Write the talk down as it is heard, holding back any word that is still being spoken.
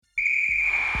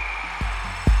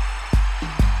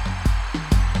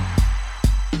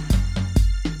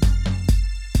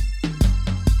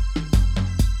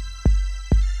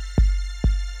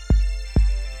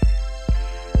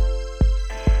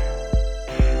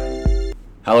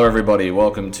Hello everybody,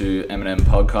 welcome to M&M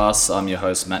Podcasts. I'm your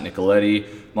host Matt Nicoletti.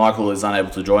 Michael is unable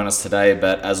to join us today,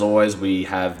 but as always we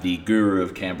have the guru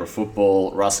of Canberra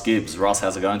football, Russ Gibbs. Russ,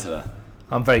 how's it going today?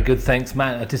 I'm very good, thanks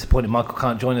Matt. Disappointed Michael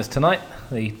can't join us tonight.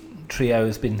 The trio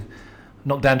has been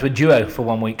knocked down to a duo for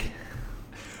 1 week.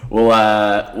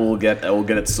 We'll get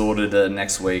it sorted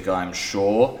next week, I'm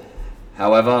sure.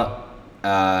 However,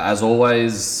 as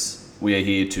always, we are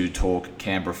here to talk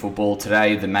Canberra football.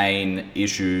 Today, the main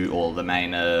issue or the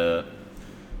main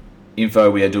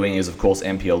info we are doing is, of course,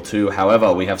 NPL2.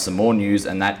 However, we have some more news,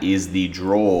 and that is the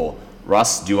draw.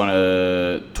 Russ, do you want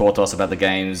to talk to us about the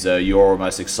games you're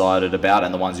most excited about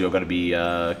and the ones you're going to be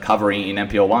covering in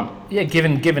NPL1? Yeah,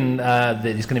 given that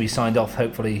it's going to be signed off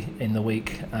hopefully in the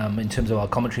week in terms of our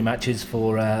commentary matches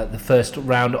for the first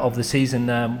round of the season,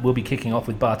 we'll be kicking off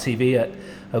with Bar TV at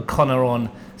O'Connor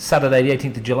on Saturday the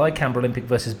 18th of July, Canberra Olympic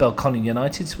versus Belconnen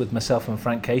United, with myself and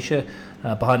Frank Keisha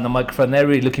behind the microphone there.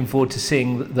 Really looking forward to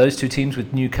seeing those two teams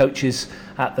with new coaches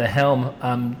at the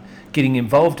helm getting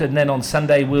involved. And then on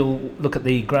Sunday we'll look at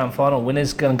the grand final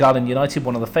winners, Gungahlin United,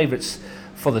 one of the favourites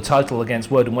for the title,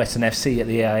 against Woden Western FC at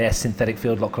the AIS synthetic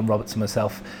field. Lachlan Roberts and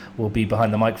myself will be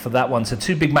behind the mic for that one. So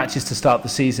two big matches to start the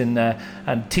season,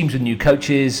 and teams with new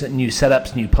coaches, new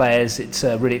setups, new players. It's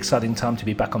a really exciting time to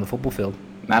be back on the football field.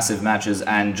 Massive matches.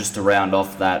 And just to round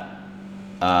off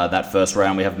that first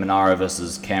round, we have Monaro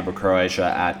versus Canberra Croatia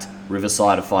at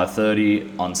Riverside at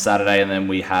 5:30 on Saturday, and then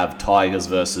we have Tigers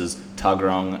versus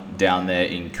Tuggeranong down there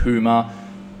in Cooma.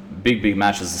 Big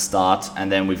matches to start.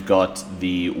 And then we've got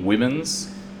the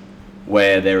women's,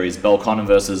 where there is Belconnen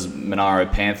versus Monaro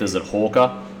Panthers at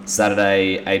Hawker,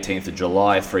 Saturday 18th of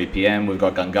July, 3pm. We've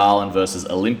got Gungahlin versus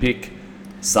Olympic,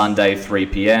 Sunday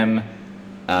 3pm.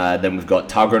 Then we've got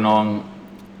Tuggeranong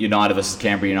United versus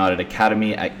Canberra United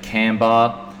Academy at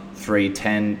Canberra,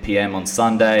 3:10pm on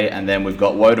Sunday. And then we've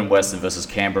got Woden Western versus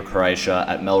Canberra Croatia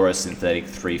at Melrose Synthetic,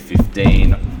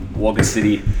 3:15. Wagga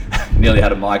City nearly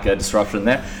had a mic disruption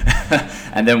there.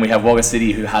 And then we have Wagga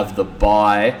City, who have the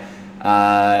bye.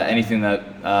 Anything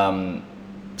that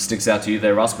sticks out to you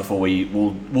there, Russ, before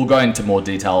we'll go into more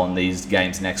detail on these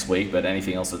games next week, but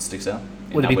anything else that sticks out?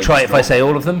 Would it be trite if I say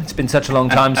all of them? It's been such a long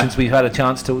time since we've had a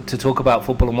chance to talk about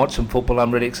football and watch some football.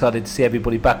 I'm really excited to see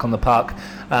everybody back on the park.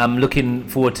 Looking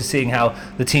forward to seeing how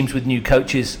the teams with new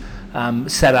coaches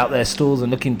set out their stalls, and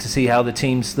looking to see how the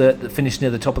teams that finished near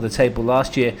the top of the table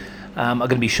last year are going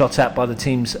to be shot at by the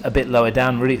teams a bit lower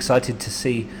down. Really excited to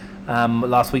see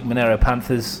last week Monaro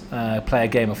Panthers play a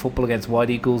game of football against White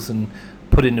Eagles and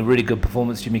put in a really good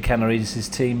performance. Jimmy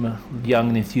Canaridis' team, young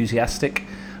and enthusiastic.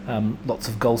 Lots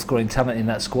of goal-scoring talent in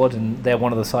that squad, and they're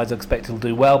one of the sides I expect will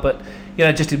do well. But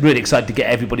just really excited to get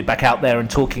everybody back out there and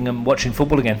talking and watching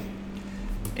football again.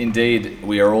 Indeed,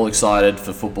 we are all excited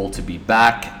for football to be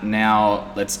back.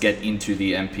 Now let's get into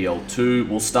the NPL2.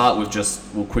 We'll start with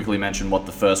we'll quickly mention what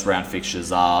the first round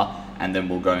fixtures are, and then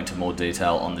we'll go into more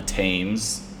detail on the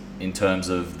teams in terms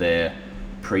of their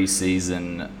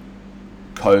pre-season,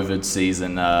 COVID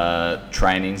season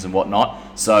trainings and whatnot.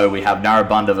 So we have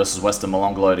Narrabundah versus Western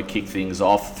Molonglo to kick things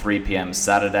off, 3pm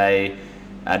Saturday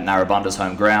at Narrabundah's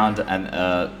home ground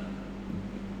and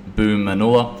Boom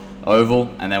Manula Oval.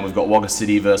 And then we've got Wagga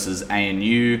City versus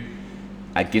ANU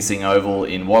at Gissing Oval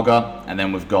in Wagga. And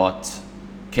then we've got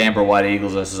Canberra White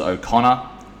Eagles versus O'Connor.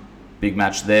 Big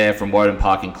match there from Woden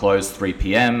Park Enclosed,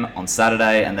 3pm on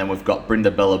Saturday. And then we've got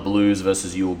Brindabella Blues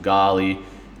versus Yulgali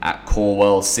at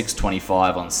Corwell,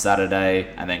 6:25 on Saturday.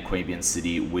 And then Queanbeyan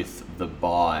City with the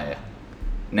bye.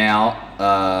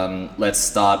 Now, let's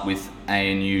start with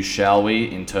ANU, shall we,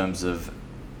 in terms of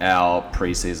our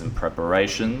pre-season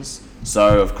preparations.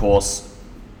 So, of course,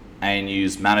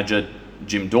 ANU's manager,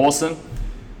 Jim Dawson.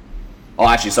 Oh,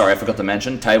 actually, sorry, I forgot to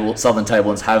mention, Southern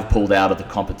Tablelands have pulled out of the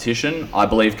competition. I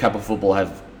believe Capital Football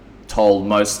have told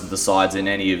most of the sides in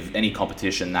any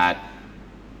competition that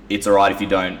it's all right if you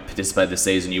don't participate this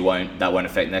season. That won't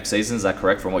affect next season. Is that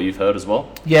correct from what you've heard as well?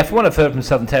 Yeah, from what I've heard from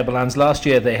Southern Tablelands, last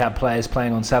year they had players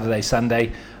playing on Saturday,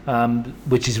 Sunday,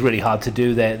 which is really hard to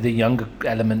do. The younger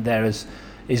element there is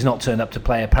not turned up to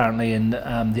play apparently, and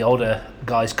the older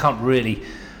guys can't really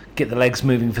get the legs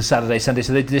moving for Saturday, Sunday.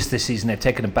 So this season they've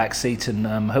taken a back seat,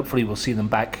 and hopefully we'll see them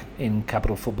back in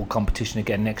Capital Football competition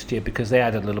again next year, because they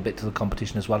add a little bit to the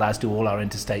competition as well, as do all our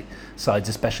interstate sides,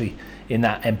 especially in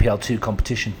that NPL2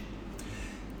 competition.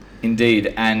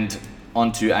 Indeed, and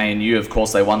on to ANU. Of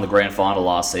course, they won the grand final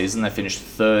last season. They finished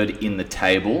third in the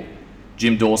table.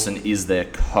 Jim Dawson is their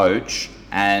coach,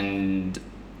 and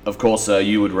of course,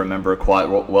 you would remember quite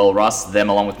well, Russ. Them,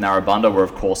 along with Narrabundah, were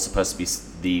of course supposed to be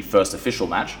the first official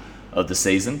match of the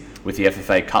season with the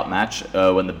FFA Cup match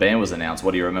when the ban was announced.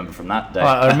 What do you remember from that day?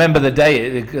 I remember the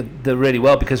day really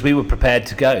well because we were prepared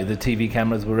to go. The TV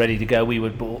cameras were ready to go. We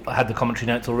had the commentary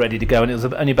notes all ready to go, and it was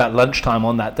only about lunchtime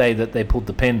on that day that they pulled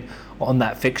the pin on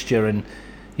that fixture. And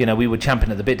we were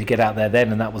champing at the bit to get out there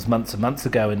then, and that was months and months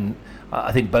ago. And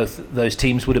I think both those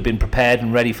teams would have been prepared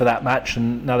and ready for that match,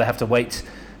 and now they have to wait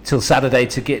till Saturday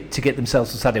to get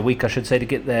themselves, or Saturday week I should say, to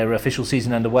get their official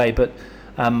season underway. But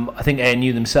I think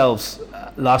ANU themselves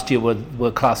last year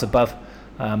were class above.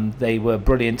 They were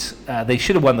brilliant. They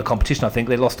should have won the competition. I think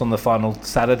they lost on the final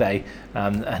Saturday,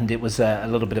 and it was a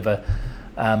little bit of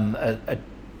a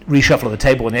reshuffle of the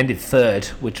table, and they ended third,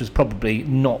 which was probably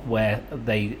not where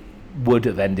they would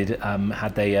have ended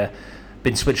had they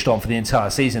been switched on for the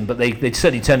entire season. But they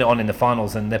certainly turned it on in the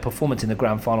finals, and their performance in the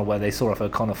grand final where they saw off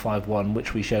O'Connor 5-1,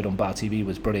 which we showed on Bar TV,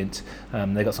 was brilliant.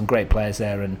 They got some great players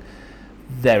there, and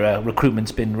their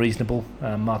recruitment's been reasonable.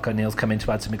 Mark O'Neill's come in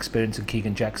to add some experience, and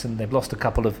Keegan Jackson. They've lost a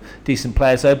couple of decent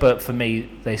players though, but for me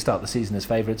they start the season as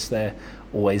favourites. They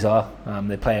always are.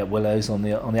 They play at Willows on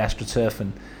the AstroTurf,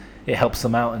 and it helps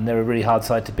them out, and they're a really hard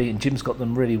side to beat, and Jim's got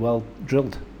them really well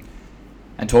drilled.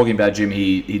 And talking about Jim,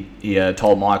 he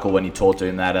told Michael when he talked to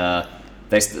him that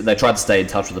they tried to stay in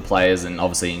touch with the players and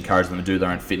obviously encourage them to do their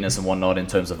own fitness and whatnot in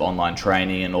terms of online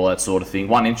training and all that sort of thing.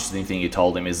 One interesting thing he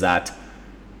told him is that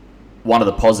one of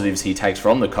the positives he takes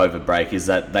from the COVID break is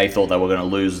that they thought they were going to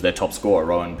lose their top scorer,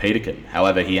 Rowan Peterkin.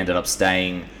 However, he ended up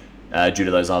staying due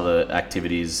to those other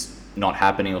activities not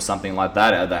happening or something like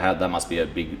that. That must be a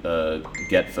big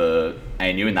get for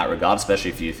ANU in that regard, especially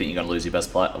if you think you're going to lose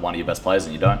one of your best players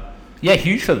and you don't. Yeah,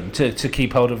 huge for them to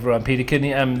keep hold of Rowan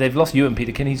Peterkin. They've lost Ewan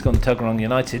Peterkin. He's gone to Tuggeranong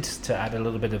United to add a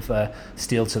little bit of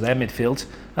steel to their midfield.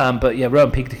 But yeah,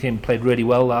 Rowan Peterkin played really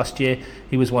well last year.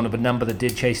 He was one of a number that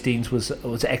did. Chase Deans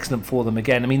was excellent for them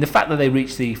again. I mean, the fact that they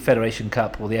reached the Federation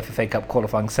Cup or the FFA Cup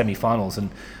qualifying semi-finals and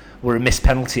were a missed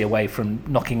penalty away from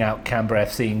knocking out Canberra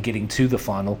FC and getting to the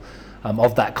final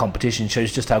of that competition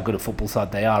shows just how good a football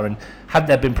side they are. And had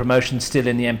there been promotion still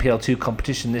in the NPL2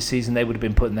 competition this season, they would have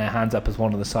been putting their hands up as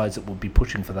one of the sides that would be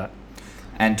pushing for that.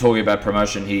 And talking about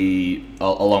promotion, he,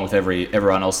 along with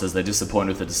everyone else, says they're disappointed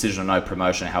with the decision of no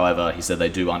promotion. However, he said they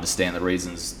do understand the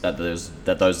reasons that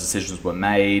those decisions were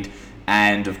made,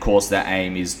 and of course their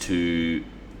aim is to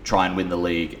try and win the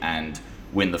league and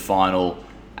win the final.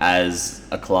 As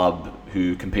a club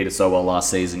who competed so well last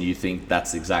season, you think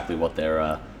that's exactly what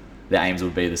their aims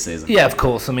would be this season? Yeah, of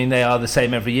course. I mean, they are the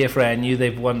same every year for ANU.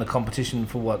 They've won the competition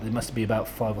for it must be about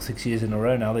 5 or 6 years in a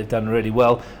row now. They've done really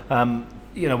well.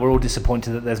 We're all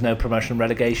disappointed that there's no promotion and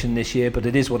relegation this year, but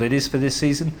it is what it is for this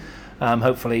season.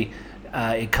 Hopefully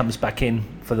it comes back in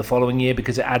for the following year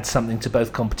because it adds something to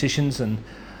both competitions, and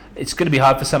it's going to be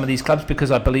hard for some of these clubs because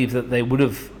I believe that they would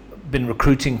have been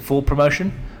recruiting for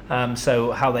promotion.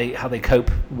 So how they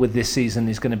cope with this season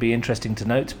is going to be interesting to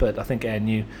note, but I think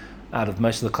ANU, out of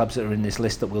most of the clubs that are in this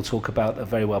list that we'll talk about, are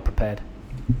very well prepared.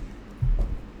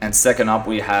 And second up,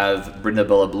 we have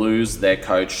Brindabella Blues. Their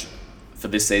coach for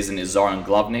this season is Zoran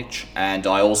Glavnic, and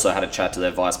I also had a chat to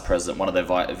their vice president, one of their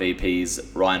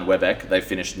VPs, Ryan Webeck. They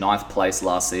finished 9th place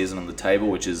last season on the table,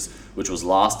 which was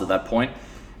last at that point.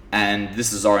 And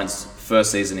this is Zoran's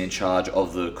first season in charge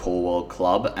of the Cornwall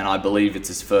club, and I believe it's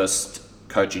his first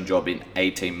coaching job in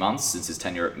 18 months since his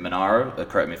tenure at Monaro.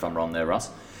 Correct me if I'm wrong there, Russ.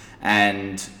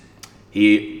 And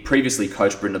he previously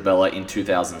coached Brindabella in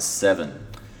 2007.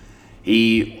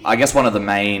 I guess one of the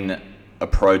main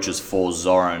approaches for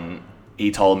Zoran,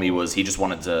 he told me, was he just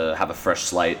wanted to have a fresh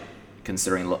slate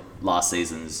considering last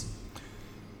season's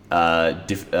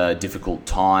difficult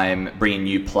time, bringing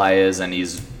new players, and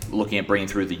he's looking at bringing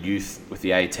through the youth with the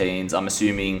 18s. I'm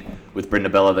assuming with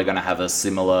Brindabella they're going to have a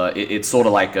similar, it's sort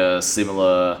of like a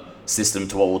similar system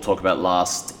to what we'll talk about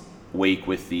last week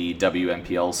with the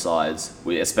WMPL sides,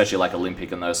 especially like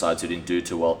Olympic and those sides who didn't do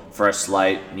too well. Fresh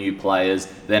slate, new players,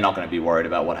 they're not going to be worried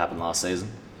about what happened last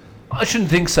season. I shouldn't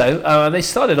think so. They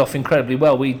started off incredibly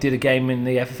well. We did a game in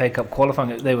the FFA Cup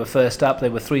qualifying. They were first up. They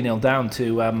were 3-0 down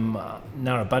to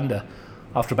Narrabundah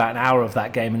after about an hour of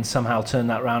that game, and somehow turned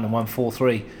that round and won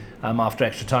 4-3 after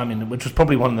extra time, which was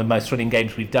probably one of the most thrilling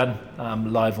games we've done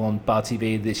live on Bar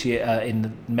TV this year,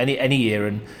 in any year,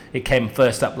 and it came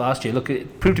first up last year. Look,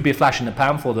 it proved to be a flash in the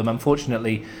pan for them.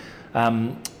 Unfortunately,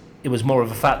 it was more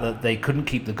of a fact that they couldn't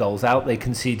keep the goals out. They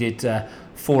conceded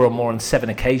 4 or more on 7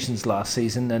 occasions last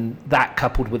season, and that,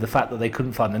 coupled with the fact that they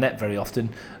couldn't find the net very often,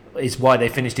 is why they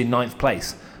finished in 9th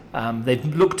place.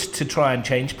 They've looked to try and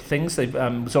change things.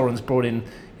 Zoran's brought in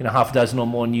half a dozen or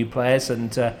more new players,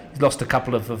 and he's lost a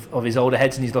couple of his older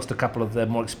heads, and he's lost a couple of the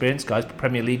more experienced guys,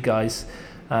 Premier League guys.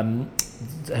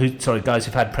 Guys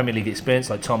who've had Premier League experience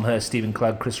like Tom Hurst, Stephen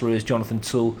Clugg, Chris Ruiz, Jonathan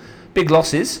Toole. Big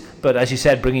losses, but as you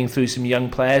said, bringing through some young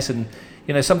players. And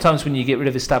sometimes when you get rid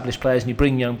of established players and you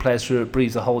bring young players through, it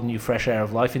breathes a whole new fresh air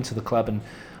of life into the club. And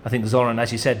I think Zoran,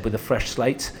 as you said, with a fresh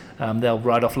slate, they'll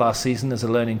ride off last season as a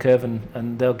learning curve,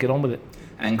 and they'll get on with it.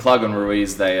 And Clugg and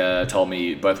Ruiz, they told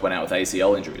me both went out with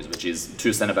ACL injuries, which is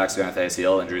two centre backs going with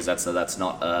ACL injuries. That's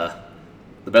not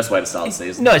the best way to start the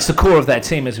season. No, it's the core of their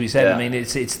team, as we said. Yeah. I mean,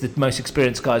 it's the most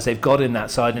experienced guys they've got in that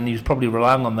side, and he was probably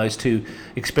relying on those two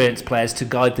experienced players to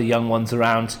guide the young ones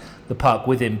around the park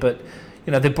with him. But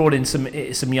they brought in some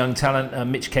young talent.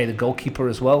 Mitch Kay, the goalkeeper,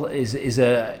 as well, is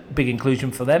a big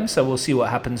inclusion for them. So we'll see what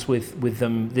happens with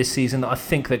them this season. I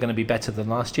think they're going to be better than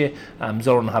last year.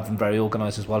 Zoran will have them very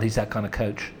organised as well. He's that kind of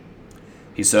coach.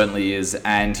 He certainly is,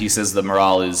 and he says the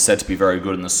morale is set to be very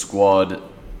good in the squad,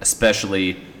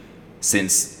 especially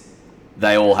since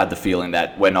they all had the feeling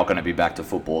that we're not going to be back to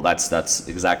football. That's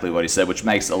exactly what he said, which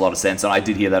makes a lot of sense. And I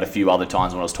did hear that a few other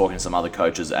times when I was talking to some other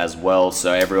coaches as well.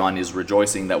 So everyone is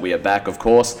rejoicing that we are back, of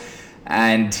course.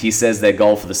 And he says their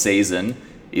goal for the season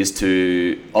is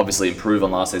to obviously improve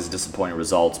on last season's disappointing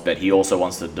results, but he also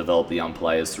wants to develop the young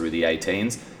players through the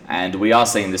 18s. And we are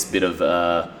seeing this bit of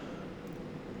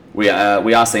we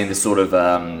are seeing this sort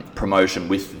of promotion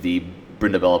with the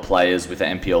Brindabella players, with the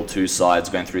NPL2 sides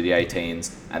going through the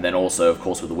 18s, and then also, of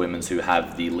course, with the women's who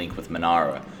have the link with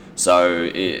Monaro.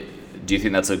 So do you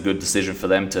think that's a good decision for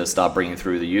them to start bringing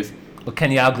through the youth? Well,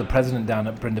 Kenny Alg, the president down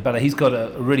at Brindabella, he's got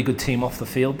a really good team off the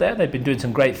field there. They've been doing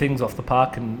some great things off the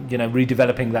park and,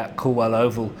 redeveloping that Coolwell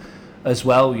Oval as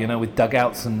well, with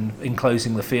dugouts and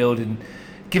enclosing the field, and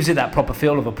gives it that proper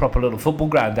feel of a proper little football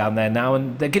ground down there now.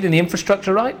 And they're getting the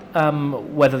infrastructure right.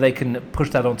 Whether they can push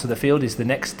that onto the field is the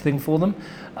next thing for them.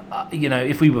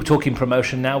 If we were talking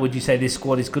promotion now, would you say this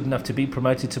squad is good enough to be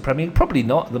promoted to Premier League? Probably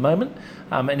not at the moment.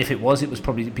 And if it was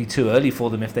probably be too early for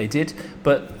them if they did.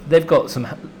 But they've got some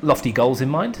lofty goals in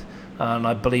mind. And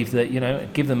I believe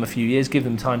that, give them a few years, give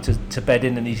them time to bed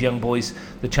in, and these young boys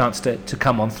the chance to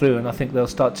come on through. And I think they'll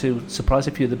start to surprise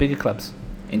a few of the bigger clubs.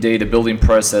 Indeed, a building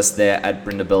process there at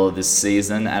Brindabella this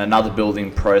season. And another building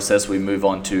process, we move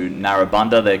on to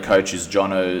Narrabundah. Their coach is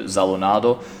Jono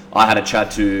Zalunado. I had a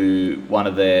chat to one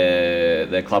of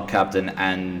their club captain,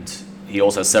 and he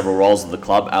also has several roles at the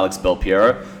club, Alex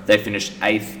Belpiero. They finished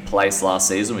 8th place last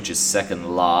season, which is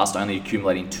second last, only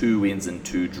accumulating 2 wins and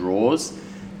 2 draws.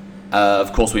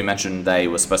 Of course, we mentioned they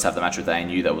were supposed to have the match with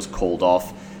ANU that was called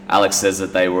off. Alex says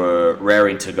that they were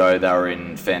raring to go. They were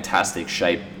in fantastic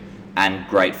shape and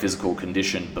great physical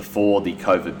condition before the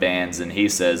COVID bans, and he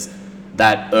says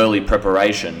that early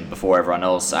preparation before everyone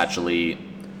else actually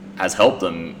has helped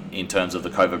them in terms of the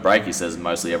COVID break. He says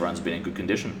mostly everyone's been in good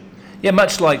condition. Yeah,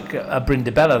 much like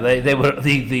Brindabella, they were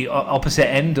the opposite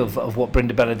end of what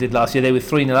Brindabella did last year. They were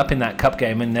 3-0 up in that cup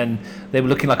game, and then they were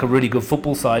looking like a really good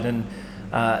football side, and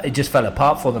it just fell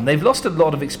apart for them. They've lost a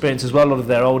lot of experience as well, a lot of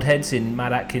their old heads in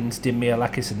Matt Atkins, Dim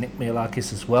Mialakis and Nick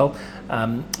Mialakis as well.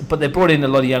 But they brought in a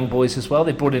lot of young boys as well.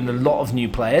 They brought in a lot of new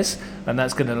players, and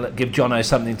that's going to give Jono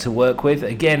something to work with.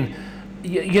 Again,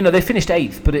 they finished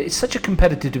 8th, but it's such a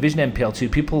competitive division,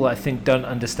 NPL2. People, I think, don't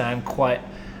understand quite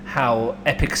how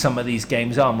epic some of these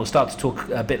games are, and we'll start to talk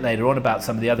a bit later on about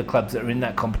some of the other clubs that are in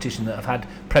that competition that have had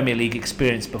Premier League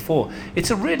experience before.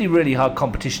 It's a really, really hard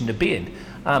competition to be in.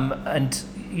 And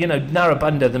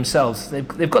Narrabundah themselves,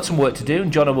 they've got some work to do,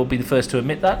 and Jono will be the first to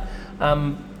admit that.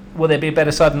 Will they be a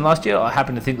better side than last year? I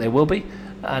happen to think they will be.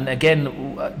 And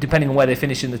again, depending on where they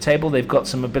finish in the table, they've got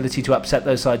some ability to upset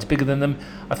those sides bigger than them.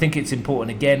 I think it's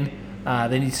important, again,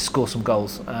 they need to score some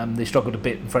goals. They struggled a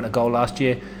bit in front of goal last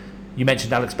year. You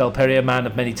mentioned Alex Belperia, a man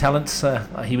of many talents.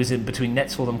 He was in between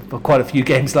nets for them for quite a few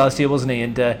games last year, wasn't he?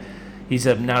 And he's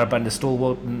a Narrabundah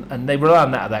stalwart, and they rely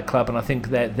on that at that club, and I think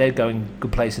they're going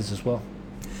good places as well.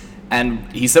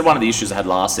 And he said one of the issues they had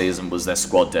last season was their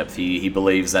squad depth. He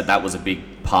believes that was a big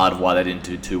part of why they didn't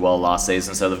do too well last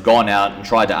season. So they've gone out and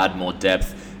tried to add more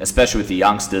depth, especially with the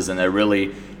youngsters, and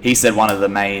he said one of the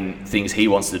main things he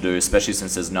wants to do, especially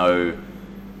since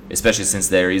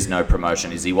there is no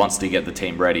promotion, is he wants to get the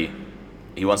team ready.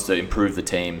 He wants to improve the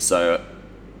team so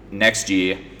next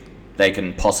year they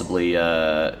can possibly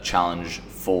challenge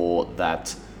for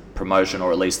that promotion,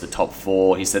 or at least the top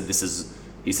 4. He said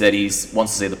he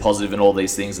wants to see the positive in all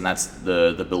these things, and that's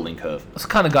the building curve. That's the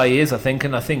kind of guy he is, I think,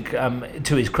 and I think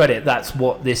to his credit, that's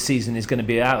what this season is going to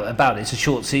be about. It's a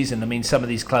short season. I mean, some of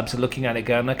these clubs are looking at it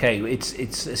going, okay, it's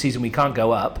a season we can't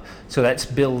go up, so let's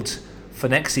build for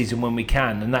next season when we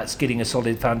can, and that's getting a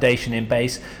solid foundation in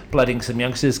base, blooding some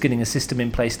youngsters, getting a system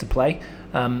in place to play,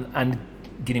 and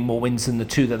getting more wins than the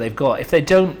 2 that they've got. If they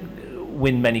don't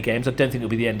win many games, I don't think it'll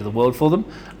be the end of the world for them,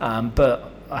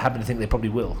 but I happen to think they probably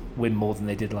will win more than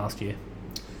they did last year.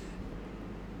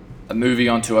 Moving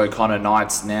on to O'Connor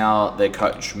Knights now, their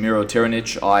coach Miro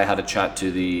Tiranic. I had a chat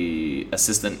to the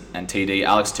assistant and TD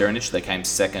Alex Tiranic. They came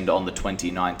second on the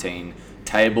 2019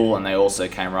 table, and they also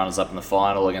came runners-up in the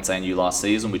final against ANU last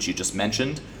season, which you just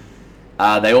mentioned.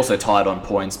 They also tied on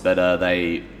points, but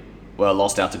they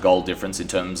lost out to goal difference in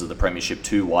terms of the Premiership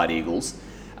to White Eagles.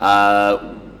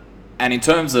 And in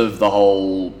terms of the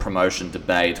whole promotion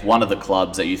debate, one of the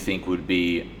clubs that you think would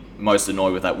be most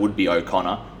annoyed with that would be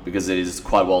O'Connor, because it is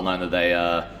quite well known that they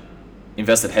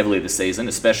invested heavily this season,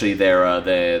 especially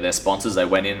their sponsors. They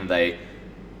went in and they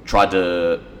tried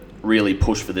to really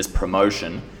push for this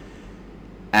promotion,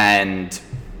 and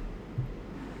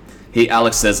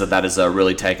Alex says that has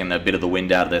really taken a bit of the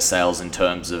wind out of their sails in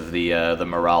terms of the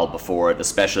morale before it,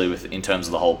 especially in terms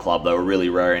of the whole club. They were really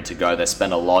raring to go. They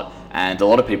spent a lot, and a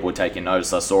lot of people were taking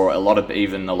notice. I saw a lot of the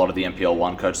NPL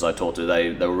 1 coaches I talked to,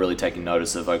 they were really taking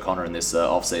notice of O'Connor in this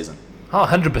off-season. Oh,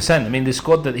 100%. I mean, the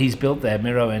squad that he's built there,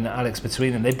 Miro and Alex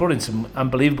between them, they brought in some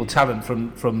unbelievable talent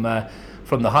from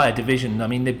the higher division. I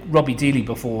mean, Robbie Dealey,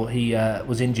 before he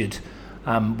was injured,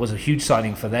 was a huge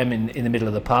signing for them in the middle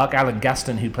of the park. Alan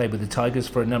Gaston, who played with the Tigers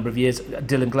for a number of years,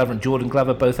 Dylan Glover and Jordan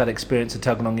Glover both had experience at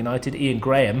Tuggeranong United. Ian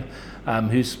Graham,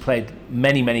 who's played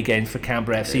many games for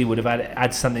Canberra FC, would have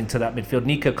added something to that midfield.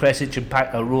 Nico Kresic and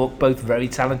Pat O'Rourke, both very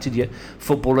talented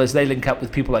footballers. They link up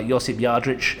with people like Josip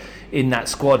Jadric in that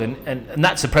squad, and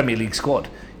that's a Premier League squad.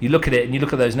 You look at it and you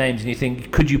look at those names and you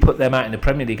think, could you put them out in the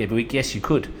Premier League every week? Yes, you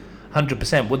could.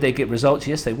 100%. Would they get results?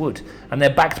 Yes, they would. And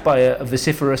they're backed by a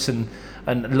vociferous and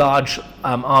large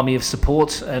army of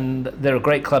support, and they're a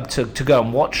great club to go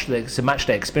and watch. It's a match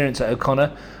day experience at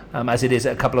O'Connor, as it is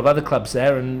at a couple of other clubs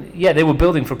there. And yeah, they were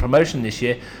building for promotion this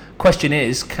year. Question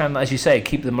is, can, as you say,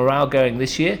 keep the morale going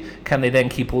this year? Can they then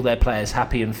keep all their players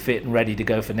happy and fit and ready to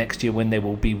go for next year when they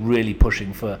will be really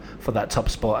pushing for that top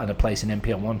spot and a place in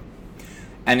NPL 1?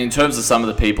 And in terms of some of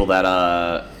the people that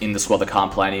are in the squad that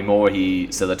can't play anymore,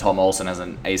 he said that Tom Olsen has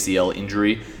an ACL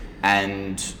injury,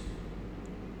 and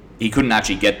he couldn't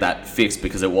actually get that fixed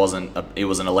because it was an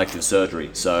elective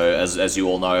surgery. So as you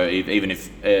all know, even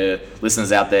if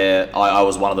listeners out there, I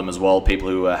was one of them as well, people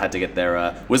who had to get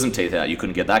their wisdom teeth out, you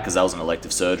couldn't get that because that was an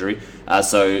elective surgery.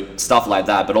 So stuff like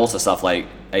that, but also stuff like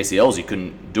ACLs, you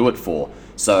couldn't do it for.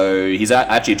 So he's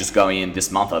actually just going in this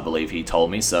month, I believe he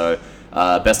told me. So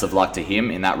best of luck to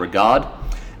him in that regard.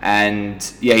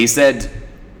 And yeah, he said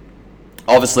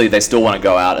obviously they still want to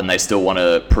go out and they still want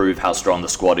to prove how strong the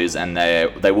squad is, and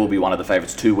they will be one of the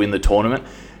favourites to win the tournament.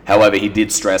 However, he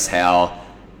did stress how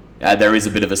there is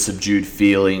a bit of a subdued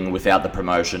feeling without the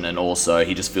promotion, and also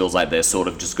he just feels like they're sort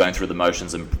of just going through the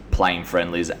motions and playing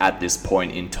friendlies at this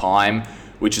point in time,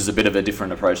 which is a bit of a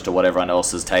different approach to what everyone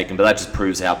else has taken, but that just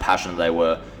proves how passionate they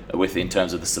were with in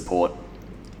terms of the support.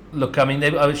 Look, I mean,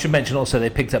 I should mention also they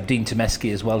picked up Dean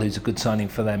Tomeski as well, who's a good signing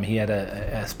for them. He had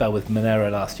a spell with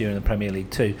Monero last year in the Premier League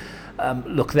too.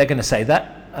 Look, they're going to say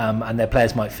that, and their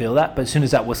players might feel that, but as soon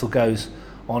as that whistle goes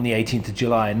on the 18th of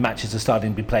July and matches are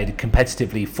starting to be played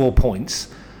competitively for points,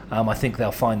 I think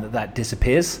they'll find that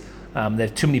disappears. There are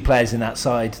too many players in that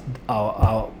side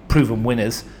are proven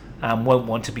winners and won't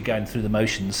want to be going through the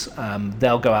motions.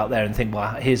 They'll go out there and think,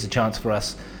 well, here's a chance for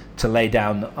us to lay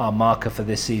down our marker for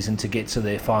this season to get to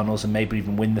the finals and maybe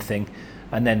even win the thing,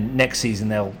 and then next season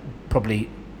they'll probably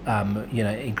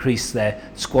increase their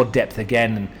squad depth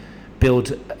again and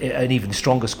build an even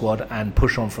stronger squad and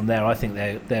push on from there. I think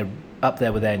they're up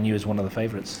there with ANU as one of the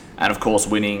favourites. And of course,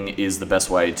 winning is the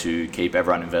best way to keep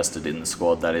everyone invested in the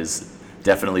squad. That is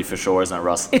definitely for sure, isn't it,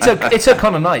 Russ? It's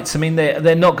O'Connor Knights. I mean,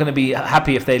 they're not going to be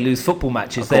happy if they lose football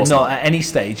matches. They're not at any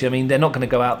stage. I mean, they're not going to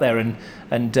go out there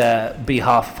and be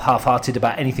half-hearted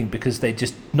about anything because they're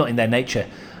just not in their nature.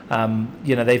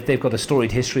 They've got a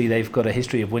storied history. They've got a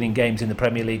history of winning games in the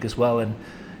Premier League as well. And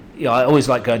I always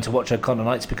like going to watch O'Connor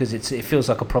Knights because it feels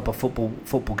like a proper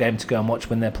football game to go and watch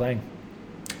when they're playing.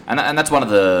 And that's one of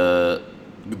the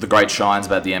great shines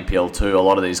about the NPL too. A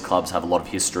lot of these clubs have a lot of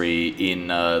history in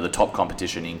the top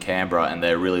competition in Canberra, and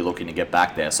they're really looking to get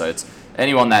back there. So it's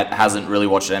anyone that hasn't really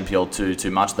watched NPL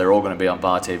too much, they're all going to be on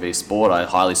Bar TV Sport. I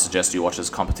highly suggest you watch this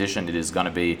competition. They're going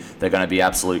to be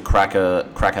absolute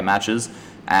cracker matches,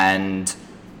 and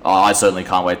I certainly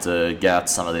can't wait to get out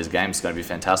to some of these games. It's going to be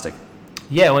fantastic.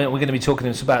 Yeah, we're going to be talking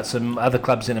about some other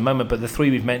clubs in a moment, but the four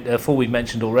we've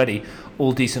mentioned already,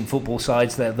 all decent football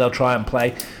sides that they'll try and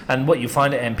play. And what you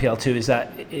find at NPL2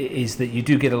 is that you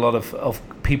do get a lot of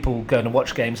people going to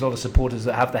watch games, a lot of supporters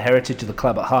that have the heritage of the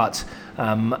club at heart,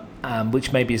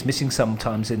 which maybe is missing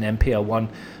sometimes in NPL1.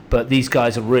 But these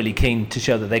guys are really keen to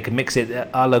show that they can mix it.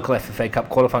 Our local FFA Cup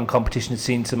qualifying competition has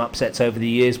seen some upsets over the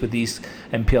years with these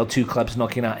NPL2 clubs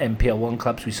knocking out NPL1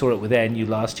 clubs. We saw it with ANU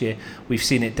last year. We've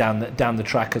seen it down the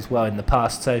track as well in the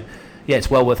past. So, yeah,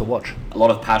 it's well worth a watch. A lot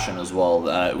of passion as well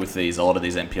with a lot of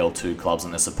these NPL2 clubs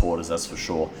and their supporters, that's for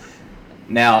sure.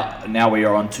 Now we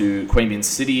are on to Queanbeyan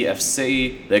City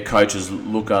FC. Their coach is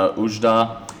Luka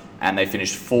Ujda, and they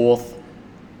finished 4th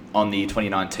on the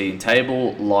 2019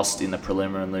 table, lost in the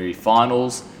preliminary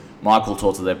finals. Michael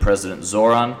talked to their president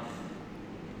Zoran.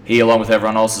 He, along with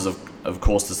everyone else, is of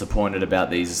course disappointed about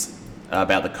the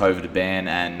COVID ban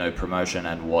and no promotion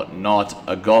and whatnot.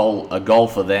 A goal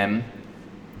for them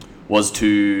was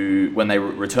to, when they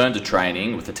returned to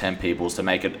training with the 10 peoples, to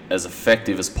make it as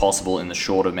effective as possible in the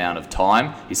short amount of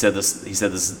time. He said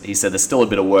there's still a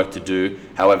bit of work to do.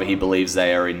 However, he believes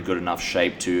they are in good enough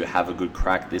shape to have a good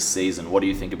crack this season. What do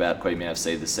you think about Queanbeyan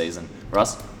FC this season,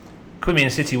 Russ?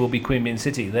 Queanbeyan City will be Queanbeyan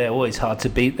City. They're always hard to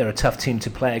beat. They're a tough team to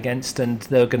play against, and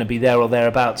they're going to be there or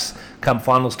thereabouts come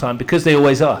finals time, because they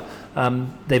always are.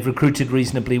 They've recruited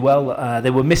reasonably well.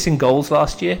 They were missing goals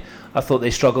last year. I thought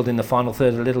they struggled in the final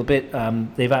third a little bit.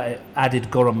 They've added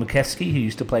Goran Mukevski, who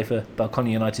used to play for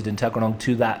Balkonia United and Tagronong,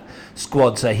 to that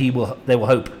squad. So they will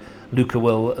hope Luka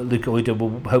Uida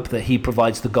will hope that he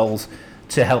provides the goals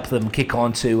to help them kick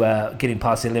on to getting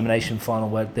past the elimination final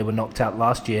where they were knocked out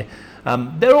last year.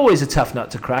 They're always a tough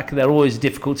nut to crack. They're always a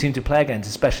difficult team to play against,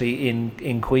 especially in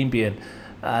Queanbeyan.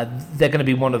 They're going to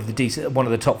be one of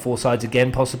the top 4 sides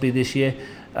again, possibly this year.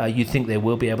 You'd think they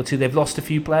will be able to. They've lost a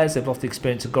few players. They've lost the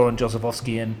experience of Goran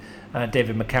Josefovski and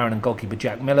David McCarron and goalkeeper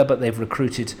Jack Miller, but they've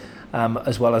recruited,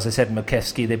 as well, as I said,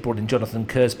 Mukevski. They brought in Jonathan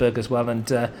Kersberg as well, and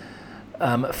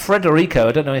Frederico,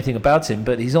 I don't know anything about him,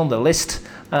 but he's on the list.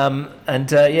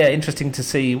 Interesting to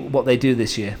see what they do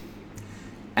this year.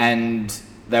 And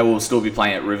they will still be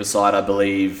playing at Riverside, I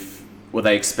believe. Were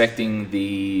they expecting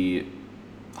the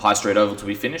High Street Oval to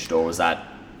be finished, or was that...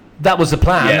 That was the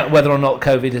plan. Yeah. Whether or not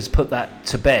COVID has put that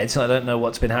to bed, so I don't know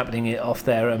what's been happening off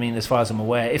there. I mean, as far as I'm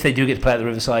aware, if they do get to play at the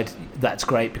Riverside, that's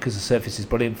great, because the surface is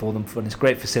brilliant for them, and it's a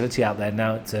great facility out there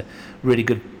now. It's a really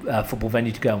good football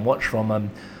venue to go and watch from.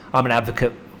 I'm an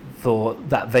advocate for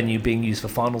that venue being used for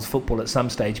finals football at some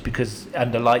stage, because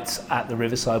under lights at the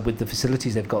Riverside with the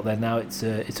facilities they've got there now, it's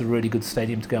a really good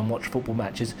stadium to go and watch football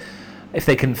matches. If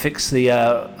they can fix the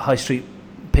High Street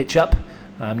pitch up,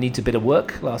 needs a bit of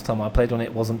work. Last time I played on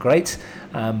it wasn't great,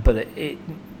 but it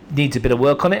needs a bit of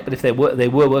work on it. But if they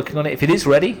were working on it, if it is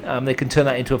ready, they can turn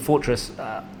that into a fortress.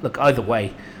 Look, either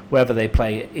way, wherever they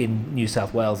play in New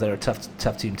South Wales, they're a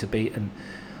tough team to beat, and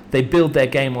they build their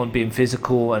game on being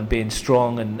physical and being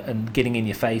strong and getting in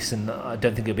your face. And I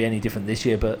don't think it'll be any different this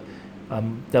year, but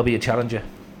they'll be a challenger.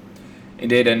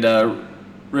 Indeed, and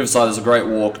Riverside is a great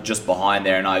walk just behind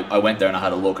there, and I went there and I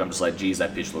had a look. I'm just like, geez,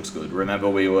 that pitch looks good. Remember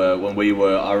when we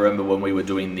were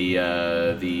doing the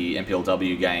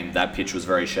NPLW game, that pitch was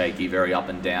very shaky, very up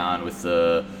and down with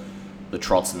the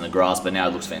trots in the grass, but now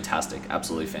it looks fantastic,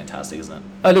 absolutely fantastic, isn't it?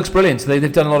 It looks brilliant.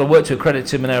 They've done a lot of work, to credit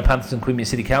to Monaro Panthers and Queanbeyan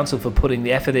City Council for putting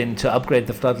the effort in to upgrade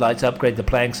the floodlights, upgrade the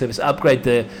playing surface, upgrade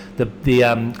the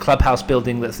clubhouse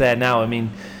building that's there now. I mean,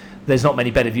 there's not many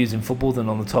better views in football than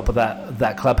on the top of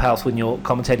that clubhouse when you're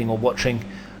commentating or watching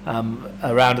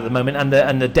around at the moment,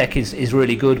 and the deck is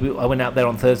really good. I went out there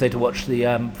on Thursday to watch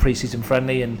the pre-season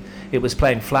friendly, and it was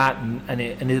playing flat, and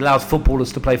it allows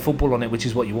footballers to play football on it, which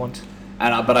is what you want.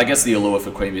 But I guess the allure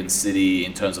for Queanbeyan City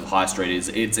in terms of High Street is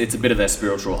it's a bit of their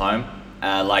spiritual home.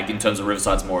 Like in terms of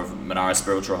Riverside's more of Monara's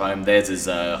spiritual home, theirs is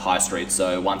High Street.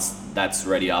 So once that's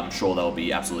ready, I'm sure they'll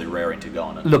be absolutely raring to go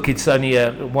on it. Look, it's only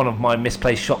one of my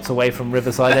misplaced shots away from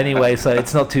Riverside anyway, so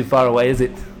it's not too far away, is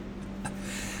it?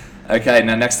 Okay,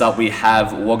 now next up we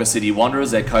have Wagga City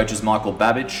Wanderers. Their coach is Michael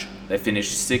Babbage. They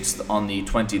finished 6th on the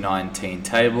 2019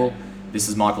 table. This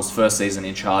is Michael's first season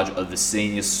in charge of the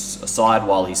senior side,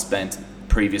 while he spent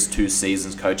previous 2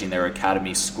 seasons coaching their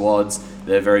academy squads.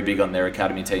 They're very big on their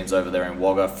academy teams over there in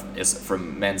Wagga,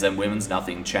 from men's and women's.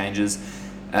 Nothing changes.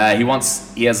 Talked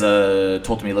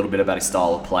to me a little bit about his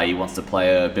style of play. He wants to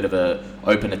play a bit of a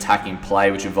open attacking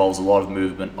play, which involves a lot of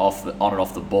movement on and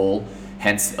off the ball.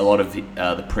 Hence, a lot of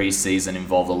the pre-season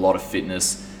involved a lot of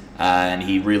fitness, and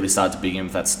he really started to begin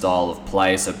with that style of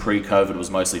play. So pre-COVID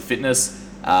was mostly fitness,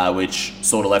 which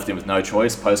sort of left him with no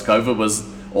choice. Post-COVID was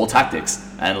all tactics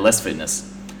and less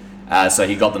fitness. So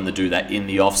he got them to do that in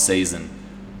the off-season.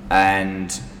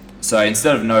 And so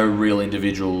instead of no real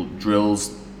individual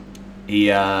drills, he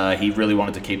really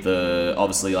wanted to keep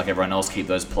obviously like everyone else, keep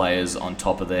those players on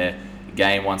top of their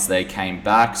game once they came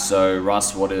back. So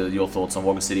Russ, what are your thoughts on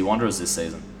Wagga City Wanderers this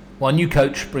season? Well, a new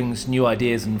coach brings new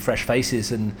ideas and fresh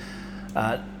faces, and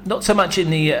not so much in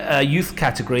the youth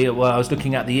category where I was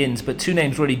looking at the ins, but two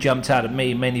names really jumped out at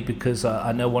me, mainly because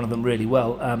I know one of them really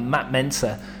well. Matt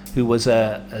Mensah, who was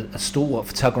a stalwart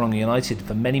for Tuggeranong United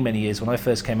for many, many years. When I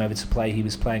first came over to play, he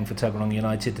was playing for Tuggeranong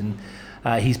United, and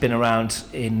he's been around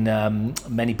in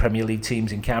many Premier League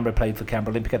teams in Canberra, played for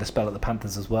Canberra Olympic, had a spell at the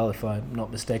Panthers as well, if I'm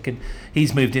not mistaken.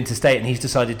 He's moved into state, and he's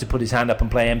decided to put his hand up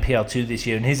and play NPL2 this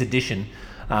year, and his addition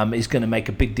is going to make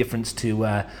a big difference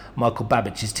to Michael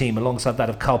Babbich's team, alongside that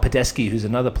of Carl Podesky, who's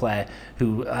another player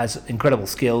who has incredible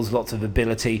skills, lots of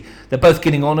ability. They're both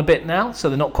getting on a bit now, so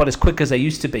they're not quite as quick as they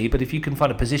used to be, but if you can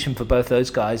find a position for both those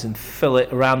guys and fill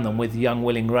it around them with young,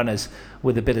 willing runners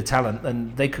with a bit of talent,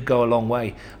 then they could go a long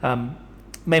way.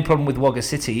 Main problem with Wagga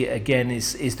City, again,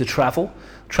 is the travel.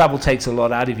 Travel takes a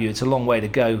lot out of you. It's a long way to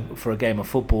go for a game of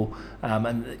football,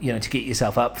 and to get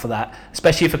yourself up for that,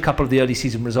 especially if a couple of the early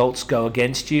season results go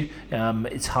against you.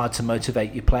 It's hard to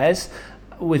motivate your players.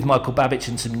 With Michael Babbich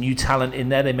and some new talent in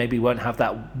there, they maybe won't have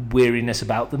that weariness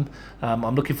about them.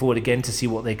 I'm looking forward again to see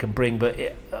what they can bring. But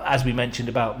as we mentioned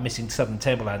about missing Southern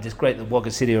Tableland, it's great that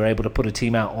Wagga City are able to put a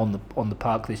team out on the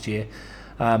park this year.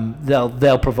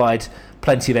 They'll provide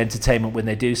plenty of entertainment when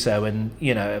they do so, and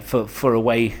for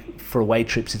away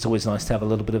trips, it's always nice to have a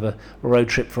little bit of a road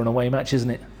trip for an away match,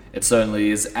 isn't it? It certainly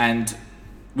is, and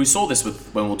we saw this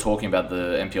when we were talking about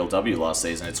the NPLW last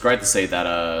season. It's great to see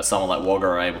that someone like Wagga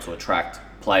are able to attract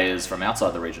players from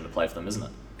outside the region to play for them, isn't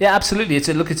it? Yeah, absolutely. It's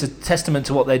a testament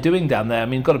to what they're doing down there. I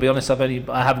mean, got to be honest,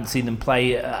 I haven't seen them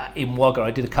play in Wagga.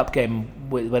 I did a cup game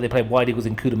where they played White Eagles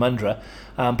in Cootamundra,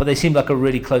 but they seemed like a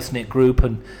really close-knit group,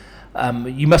 and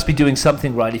you must be doing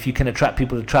something right if you can attract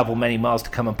people to travel many miles to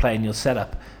come and play in your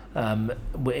setup.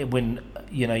 When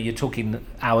you're talking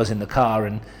hours in the car,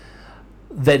 and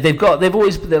they've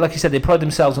always, like you said, they pride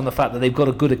themselves on the fact that they've got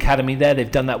a good academy there.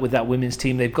 They've done that with that women's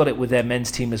team. They've got it with their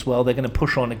men's team as well. They're going to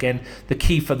push on again. The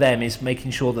key for them is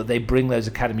making sure that they bring those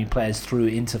academy players through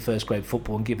into first grade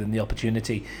football and give them the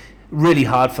opportunity. Really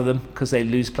hard for them because they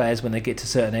lose players when they get to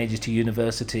certain ages to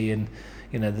university and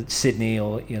Sydney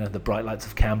or the bright lights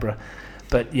of Canberra.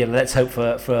 But let's hope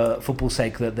for football's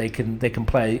sake that they can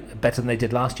play better than they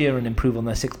did last year and improve on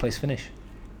their sixth place finish.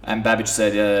 And Babbage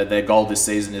said their goal this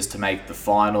season is to make the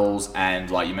finals and,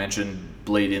 like you mentioned,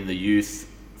 bleed in the youth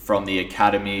from the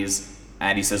academies.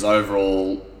 And he says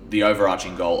overall, the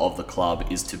overarching goal of the club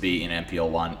is to be in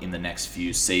NPL1 in the next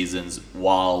few seasons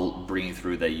while bringing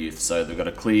through their youth. So they've got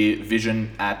a clear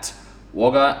vision at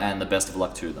Wagga, and the best of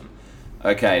luck to them.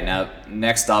 Okay, now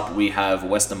next up we have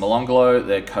Western Molonglo.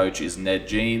 Their coach is Ned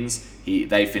Jeans.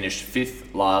 They finished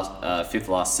fifth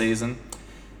last season.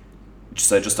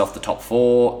 So just off the top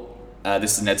four.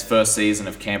 This is Ned's first season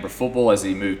of Canberra football as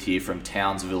he moved here from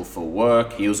Townsville for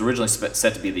work. He was originally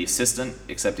set to be the assistant,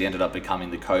 except he ended up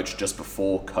becoming the coach just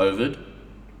before COVID.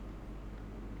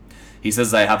 He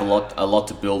says they have a lot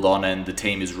to build on, and the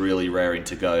team is really raring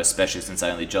to go, especially since they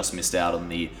only just missed out on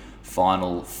the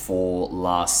Final Four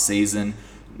last season.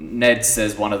 Ned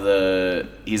says one of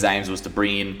his aims was to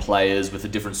bring in players with a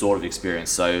different sort of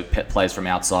experience, so players from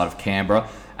outside of Canberra,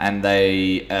 and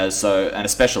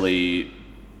especially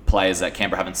players that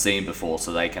Canberra haven't seen before,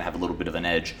 so they can have a little bit of an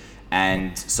edge.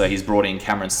 And so he's brought in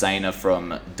Cameron Sainer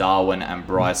from Darwin and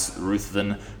Bryce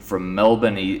Ruthven from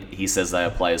Melbourne. He says they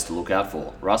are players to look out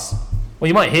for. Russ? Well,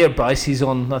 you might hear Bryce. He's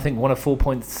on, I think,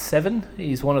 104.7.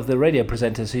 He's one of the radio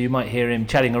presenters, so you might hear him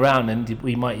chatting around, and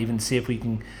we might even see if we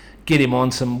can get him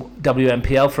on some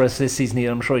WMPL for us this season.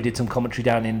 I'm sure he did some commentary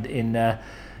down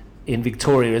in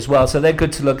Victoria as well. So they're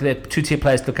good to look. They're two-tier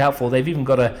players to look out for. They've even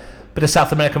got a bit of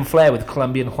South American flair with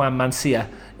Colombian Juan Mancia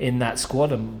in that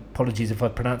squad. Apologies if I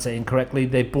pronounce that incorrectly.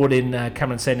 They brought in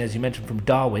Cameron Sainer, as you mentioned, from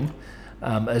Darwin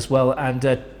as well, and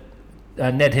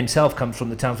Ned himself comes from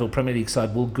the Townsville Premier League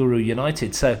side, Woolgooroo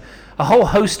United. So a whole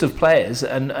host of players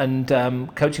and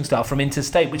coaching staff from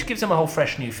interstate, which gives them a whole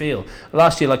fresh new feel.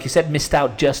 Last year, like you said, missed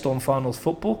out just on finals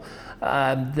football.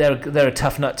 They're a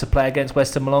tough nut to play against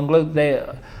Western Molonglo.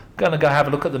 They're going to go have a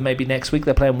look at them maybe next week.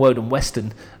 They're playing Woden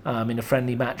Western in a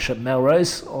friendly match at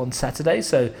Melrose on Saturday,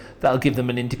 so that'll give them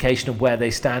an indication of where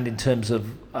they stand in terms of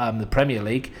the Premier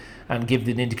League, and give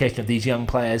an indication of these young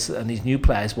players and these new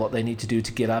players what they need to do to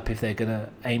get up if they're going to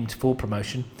aim for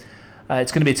promotion.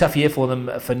 It's going to be a tough year for them,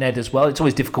 for Ned as well. It's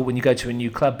always difficult when you go to a new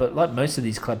club, but like most of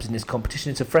these clubs in this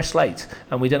competition, it's a fresh slate,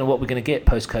 and we don't know what we're going to get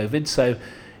post-COVID. So,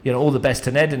 all the best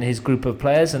to Ned and his group of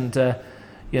players, and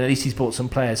at least he's brought some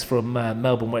players from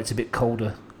Melbourne where it's a bit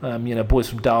colder. Boys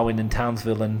from Darwin and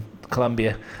Townsville and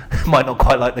Columbia might not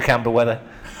quite like the Canberra weather.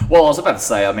 Well, I was about to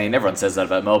say, I mean, everyone says that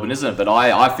about Melbourne, isn't it? But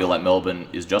I feel like Melbourne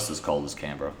is just as cold as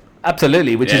Canberra.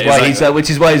 Absolutely, which is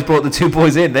why he's brought the two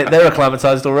boys in. They're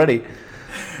acclimatised already.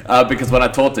 Because when I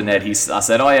talked to Ned, I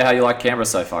said, "Oh yeah, how you like Canberra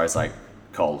so far?" He's like,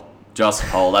 "Cold, just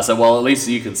cold." I said, "Well, at least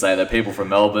you can say that. People from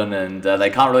Melbourne, and they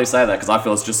can't really say that because I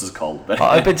feel it's just as cold." But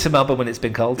I've been to Melbourne when it's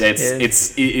been cold. It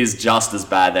is just as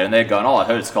bad there, and they're going, "Oh, I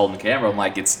heard it's cold in Canberra." I'm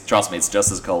like, trust me, it's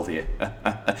just as cold here.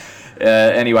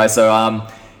 Anyway, so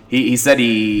he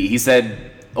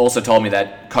said also told me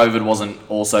that COVID wasn't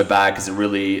also bad because it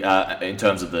really, in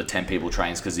terms of the 10 people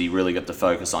trains, because he really got to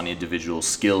focus on individual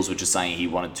skills, which is something he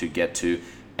wanted to get to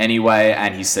anyway.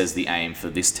 And he says the aim for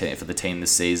the team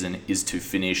this season is to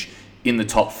finish in the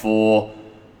top 4,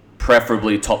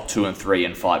 preferably top 2 and 3,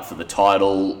 and fight for the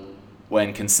title.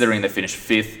 When considering they finished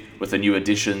 5th with the new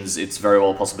additions, it's very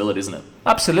well a possibility, isn't it?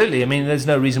 Absolutely. I mean, there's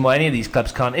no reason why any of these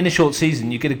clubs can't. In a short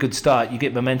season, you get a good start, you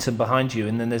get momentum behind you,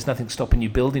 and then there's nothing stopping you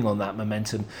building on that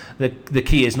momentum. The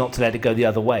key is not to let it go the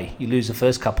other way. You lose the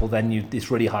first couple, then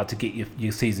it's really hard to get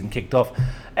your season kicked off.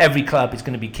 Every club is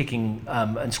going to be kicking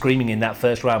and screaming in that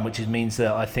first round, which means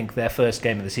that I think their first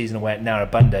game of the season away at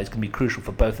Narrabundah is going to be crucial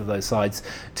for both of those sides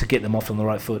to get them off on the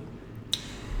right foot.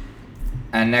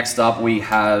 And next up, we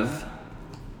have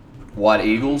White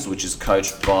Eagles, which is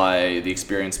coached by the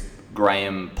experienced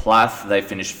Graham Plath. They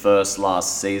finished first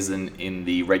last season in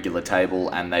the regular table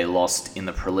and they lost in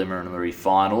the preliminary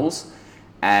finals.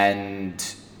 And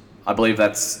I believe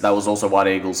that was also White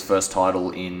Eagles' first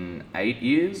title in 8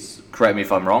 years. Correct me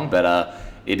if I'm wrong, but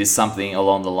it is something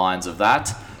along the lines of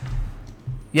that.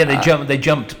 Yeah, they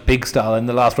jumped big style in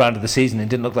the last round of the season. It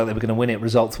didn't look like they were going to win it.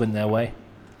 Results went their way.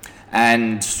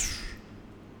 And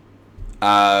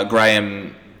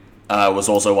Graham was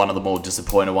also one of the more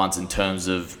disappointed ones in terms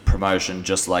of promotion,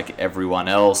 just like everyone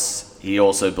else. He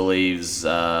also believes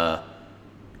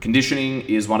conditioning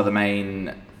is one of the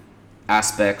main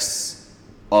aspects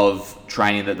of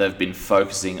training that they've been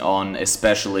focusing on,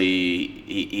 especially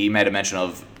he made a mention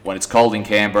of when it's cold in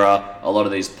Canberra, a lot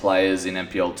of these players in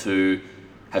NPL 2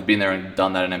 have been there and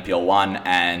done that in NPL 1,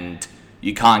 and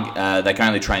you can't. They can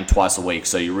only train twice a week,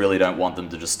 so you really don't want them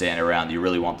to just stand around. You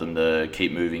really want them to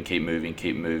keep moving.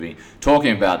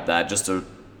 Talking about that, just to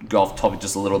go off topic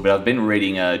just a little bit, I've been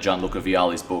reading Gianluca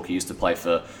Vialli's book. He used to play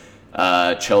for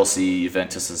Chelsea,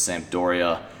 Juventus, and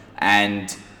Sampdoria,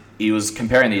 and he was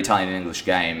comparing the Italian and English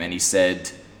game, and he said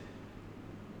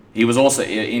he was also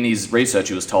in his research.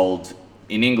 He was told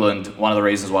in England one of the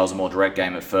reasons why it was a more direct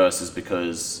game at first is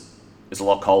because it's a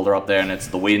lot colder up there, and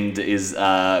the wind is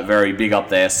very big up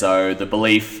there. So the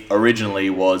belief originally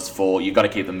was for you got to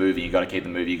keep them moving.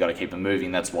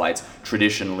 That's why it's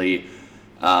traditionally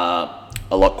a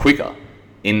lot quicker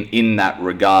in that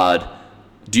regard.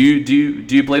 Do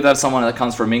you believe that's someone that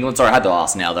comes from England? Sorry, I had to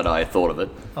ask now that I thought of it.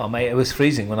 Oh mate, it was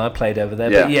freezing when I played over there.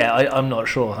 Yeah. But yeah, I'm not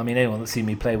sure. I mean, anyone that's seen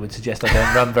me play would suggest I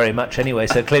don't run very much anyway,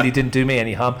 so it clearly didn't do me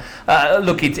any harm.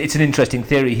 Look, it's an interesting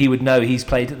theory. He would know. He's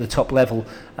played at the top level.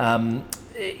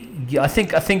 I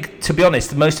think to be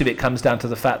honest, most of it comes down to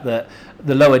the fact that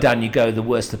the lower down you go, the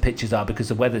worse the pitches are because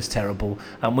the weather's terrible.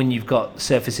 And when you've got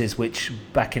surfaces which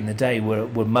back in the day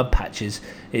were mud patches,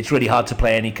 it's really hard to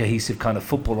play any cohesive kind of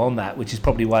football on that, which is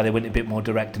probably why they went a bit more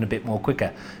direct and a bit more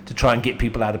quicker to try and get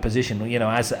people out of position. You know,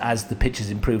 as the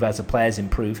pitches improve, as the players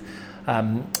improve,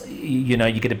 you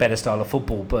get a better style of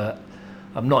football. But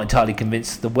I'm not entirely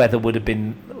convinced the weather would have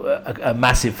been a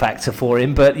massive factor for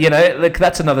him. But, look,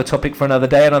 that's another topic for another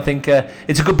day. And I think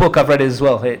it's a good book. I've read it as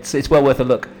well. It's well worth a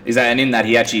look. And in that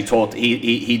he actually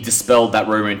he dispelled that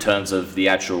rumor in terms of the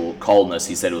actual coldness.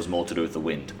 He said it was more to do with the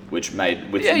wind, which made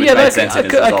sense in his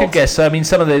results. I could guess. I mean,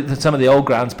 some of the old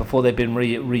grounds before they've been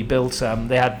rebuilt,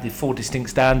 they had the 4 distinct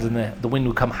stands, and the wind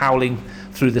would come howling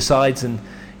through the sides and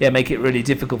make it really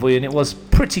difficult for you, and it was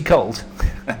pretty cold.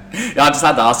 I just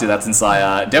had to ask you that since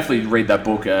I definitely read that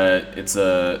book. It's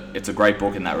a great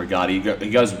book in that regard. He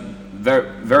goes very,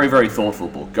 very, very thoughtful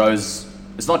book.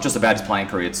 It's not just about his playing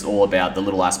career. It's all about the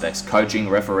little aspects, coaching,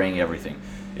 refereeing, everything.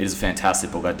 It is a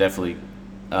fantastic book. I definitely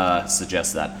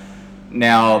suggest that.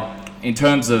 Now, in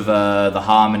terms of the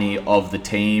harmony of the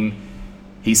team,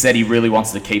 he said he really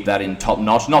wants to keep that in top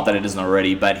notch. Not that it isn't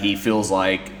already, but he feels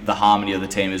like the harmony of the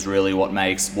team is really what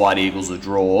makes White Eagles a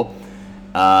draw,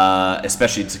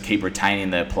 especially to keep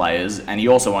retaining their players. And he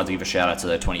also wanted to give a shout out to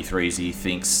their 23s. He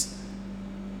thinks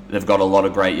they've got a lot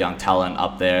of great young talent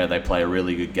up there. They play a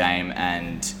really good game,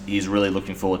 and he's really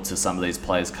looking forward to some of these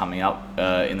players coming up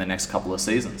in the next couple of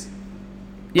seasons.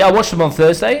 Yeah, I watched them on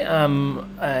Thursday.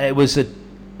 It was a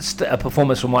a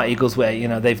performance from White Eagles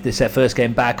where this is their first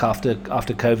game back after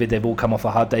COVID. They've all come off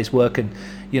a hard day's work, and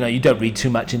you don't read too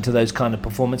much into those kind of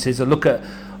performances. Or look at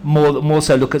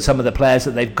look at some of the players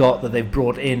that they've got, that they've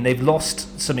brought in. They've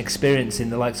lost some experience in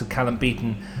the likes of Callum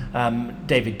Beaton,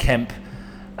 David Kemp,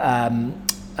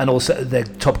 and also their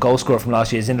top goal scorer from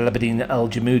last year, Zinalabadine El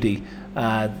Jamoudi.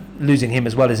 Losing him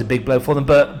as well is a big blow for them.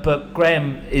 But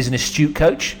Graham is an astute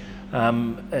coach.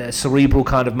 A cerebral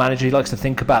kind of manager. He likes to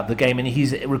think about the game, and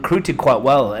he's recruited quite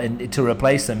well and to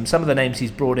replace them. Some of the names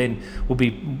he's brought in will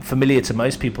be familiar to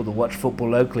most people that watch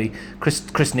football locally. Chris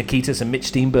Nikitas and Mitch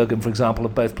Steenbergen, for example,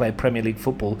 have both played Premier League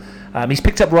football. He's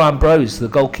picked up Ryan Brose, the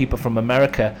goalkeeper from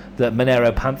America that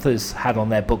Monero Panthers had on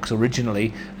their books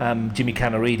originally. Jimmy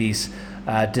Canaridis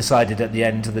decided at the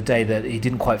end of the day that he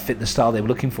didn't quite fit the style they were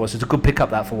looking for, so it's a good pick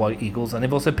up that for White Eagles. And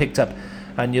they've also picked up,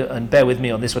 and bear with me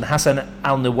on this one, Hassan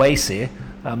Al Nuwaisi.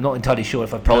 I'm not entirely sure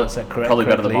if I pronounced that correctly. Probably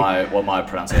better than what my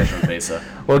pronunciation would be, sir.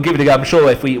 Well, give it a go. I'm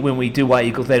sure when we do White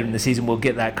Eagles later in the season, we'll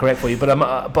get that correct for you. But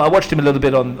I watched him a little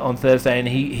bit on Thursday, and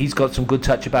he's got some good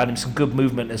touch about him, some good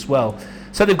movement as well.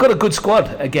 So they've got a good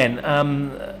squad again.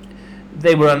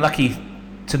 They were unlucky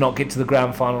to not get to the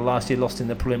grand final last year, lost in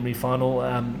the preliminary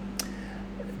final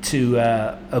to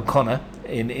O'Connor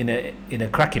in a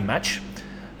cracking match.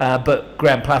 But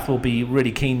Graham Plath will be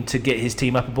really keen to get his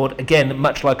team up aboard. Again,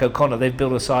 much like O'Connor, they've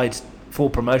built a side for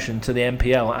promotion to the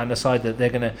NPL, and a side that they're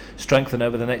going to strengthen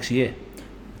over the next year.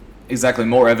 Exactly,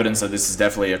 more evidence that this is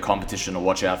definitely a competition to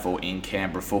watch out for in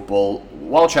Canberra football.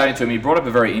 While chatting to him, he brought up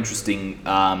a very interesting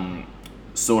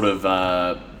sort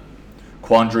of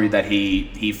quandary that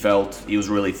he felt he was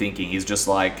really thinking. He's just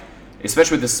like,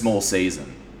 especially with this small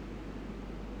season,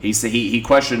 he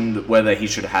questioned whether he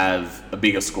should have a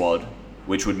bigger squad,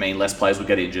 which would mean less players would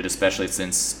get injured, especially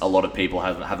since a lot of people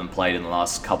haven't played in the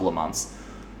last couple of months,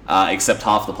 except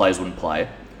half the players wouldn't play,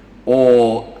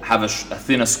 or have a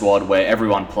thinner squad where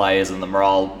everyone plays and the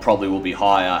morale probably will be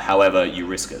higher, however you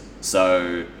risk it.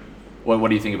 So what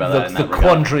do you think about that in that regard? The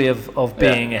quandary of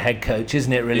being a head coach,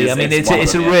 isn't it, really?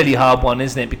 It's a really hard one,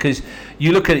 isn't it? Because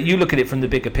you look at it from the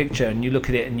bigger picture, and you look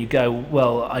at it and you go,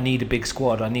 well, I need a big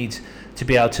squad. I need to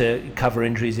be able to cover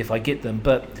injuries if I get them.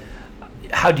 But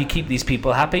how do you keep these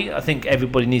people happy? I think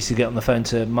everybody needs to get on the phone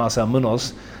to Marcel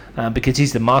Munoz, because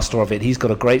he's the master of it. He's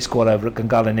got a great squad over at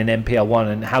Gungahlin in NPL 1,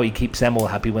 and how he keeps them all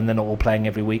happy when they're not all playing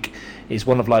every week is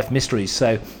one of life mysteries.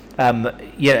 So,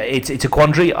 it's a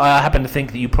quandary. I happen to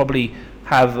think that you probably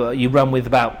have you run with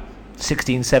about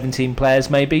 16, 17 players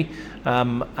maybe,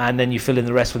 and then you fill in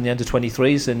the rest from the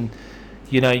under-23s, and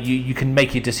you can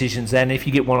make your decisions then. If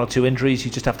you get one or two injuries,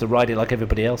 you just have to ride it like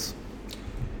everybody else.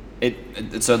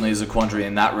 It certainly is a quandary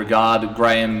in that regard.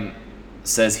 Graham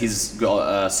says his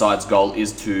side's goal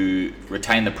is to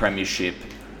retain the premiership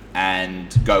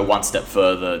and go one step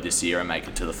further this year and make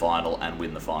it to the final and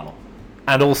win the final.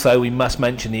 And also, we must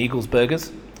mention the Eagles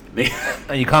burgers.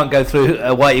 And you can't go through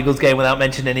a White Eagles game without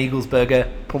mentioning an Eagles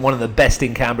burger, one of the best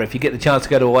in Canberra. If you get the chance to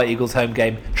go to a White Eagles home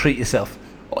game, treat yourself.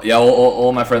 Yeah,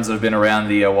 all my friends that have been around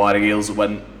the White Eagles,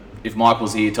 if Mike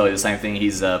was here, he'd tell you the same thing.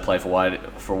 He's played for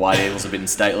White Eagles a bit in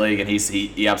State League, and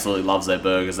he absolutely loves their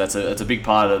burgers. That's a big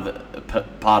part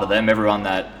of them. Everyone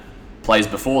that plays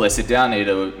before they sit down, eat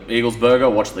a Eagles burger,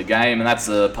 watch the game, and that's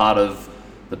a part of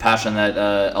the passion that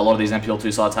a lot of these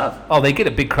NPL2 sides have. Oh, they get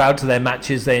a big crowd to their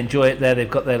matches. They enjoy it there. They've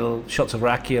got their little shots of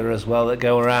rakia as well that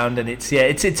go around, and it's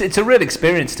a real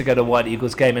experience to go to a White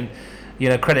Eagles game. And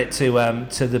credit to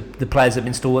the players that have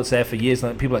been stalwarts there for years,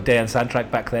 like people like Dejan Santrak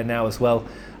back there now as well.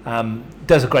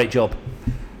 Does a great job.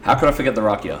 How could I forget the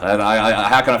rakia?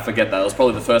 How can I forget that? It was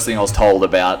probably the first thing I was told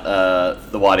about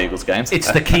the White Eagles games.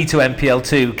 It's the key to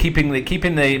NPL2,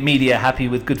 keeping the media happy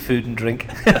with good food and drink.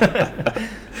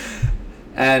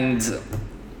 And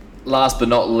last but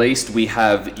not least, we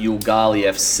have Yulgali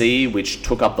FC, which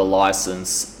took up the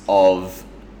license of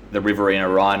the Riverina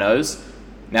Rhinos.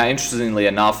 Now, interestingly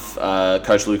enough,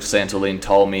 Coach Luke Santolin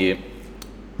told me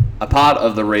a part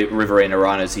of the Riverina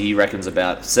Rhinos, he reckons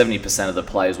about 70% of the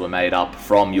players were made up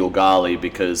from Yulgali,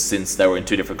 because since they were in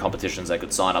two different competitions, they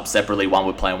could sign up separately. One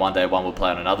would play on one day, one would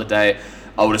play on another day.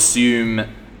 I would assume,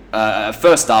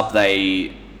 first up,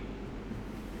 they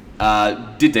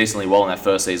did decently well in their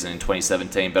first season in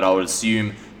 2017, but I would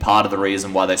assume part of the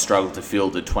reason why they struggled to fill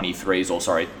the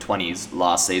 20s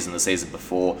last season, the season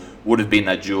before, would have been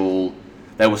that dual.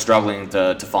 They were struggling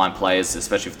to find players,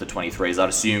 especially for the 23s. I'd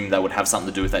assume that would have something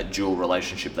to do with that dual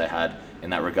relationship they had in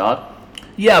that regard.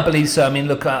 Yeah, I believe so. I mean,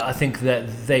 look, I think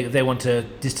that they want to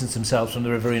distance themselves from the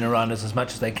Riverina Rhinos as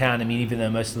much as they can. I mean, even though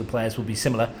most of the players will be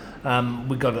similar,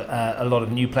 we've got a lot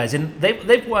of new players in.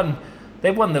 They've won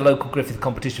the local Griffith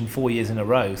competition 4 years in a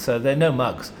row, so they're no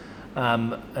mugs.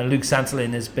 And Luke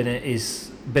Santolin has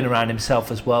been around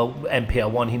himself as well.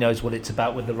 NPL1, he knows what it's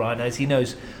about with the Rhinos. He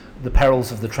knows the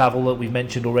perils of the travel that we've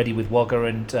mentioned already with Wagga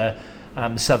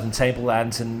and Southern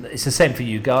Tablelands, and it's the same for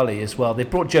Ugali as well. They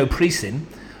brought Joe Priest in,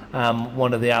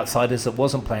 one of the outsiders that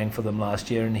wasn't playing for them last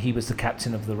year, and he was the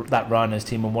captain of that Rhinos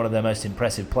team and one of their most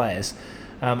impressive players.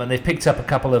 And they've picked up a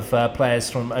couple of players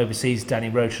from overseas, Danny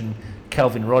Roach and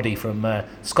Kelvin Roddy from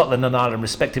Scotland and Ireland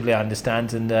respectively, I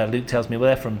understand, and Luke tells me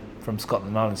they're from Scotland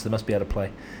and Ireland, so they must be able to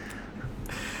play.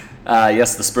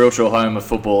 Yes, the spiritual home of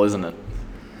football, isn't it?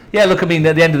 Yeah, look, I mean,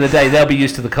 at the end of the day, they'll be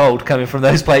used to the cold coming from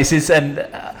those places, and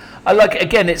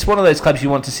again, it's one of those clubs you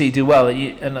want to see do well,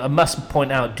 and I must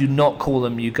point out, do not call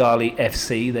them Ugali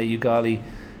FC, they're Ugali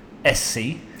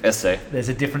SC. There's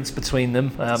a difference between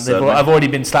them. I've already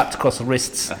been slapped across the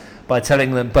wrists by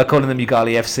calling them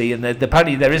Ugali FC, and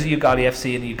apparently there is a Ugali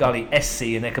FC and a Ugali SC,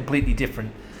 and they're completely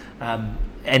different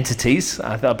entities.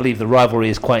 I believe the rivalry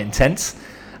is quite intense.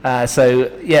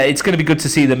 So yeah, it's going to be good to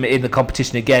see them in the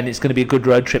competition again. It's going to be a good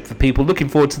road trip for people. Looking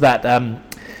forward to that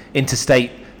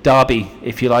interstate derby,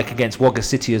 if you like, against Wagga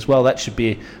City as well. That should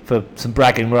be for some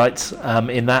bragging rights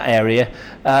in that area.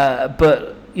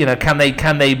 But you know, can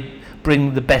they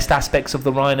bring the best aspects of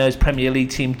the Rhinos Premier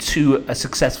League team to a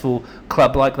successful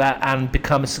club like that and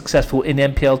become successful in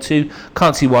NPL2?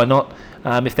 Can't see why not.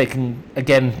 If they can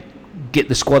again get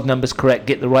the squad numbers correct,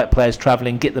 get the right players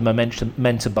travelling, get the momentum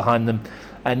behind them.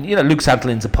 And you know, Luke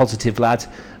Santolin's a positive lad,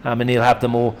 and he'll have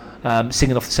them all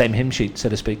singing off the same hymn sheet, so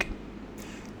to speak.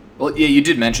 Well, yeah, you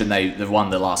did mention they've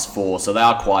won their last 4, so they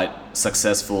are quite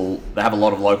successful. They have a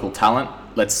lot of local talent.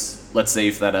 Let's see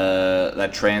if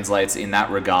that translates in that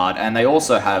regard. And they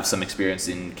also have some experience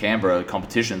in Canberra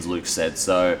competitions, Luke said.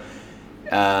 So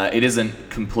it isn't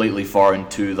completely foreign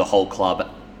to the whole club,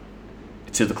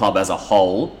 to the club as a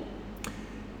whole.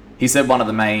 He said one of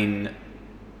the main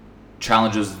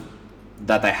challenges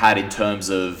that they had in terms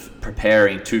of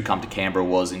preparing to come to Canberra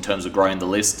was in terms of growing the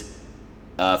list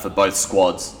for both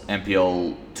squads,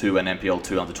 NPL 2 and NPL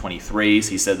 2 under 23s.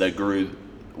 He said they grew,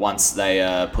 once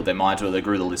they put their mind to it, they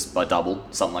grew the list by double,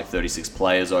 something like 36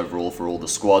 players overall for all the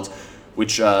squads,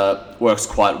 which works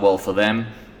quite well for them.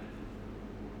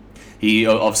 He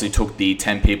obviously took the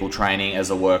 10 people training as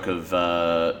a work of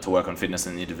to work on fitness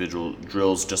and individual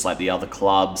drills, just like the other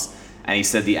clubs. And he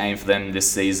said the aim for them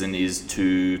this season is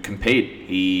to compete.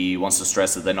 He wants to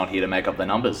stress that they're not here to make up their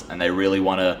numbers, and they really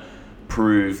want to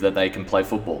prove that they can play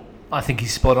football. I think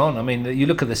he's spot on. I mean, you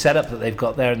look at the setup that they've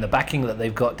got there and the backing that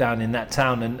they've got down in that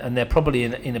town, and they're probably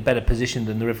in a better position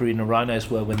than the Riverina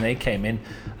Rhinos were when they came in.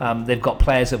 They've got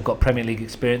players who've got Premier League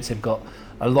experience. They've got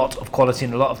a lot of quality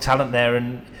and a lot of talent there,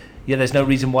 and yeah, there's no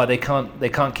reason why they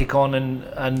can't kick on.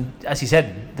 And as he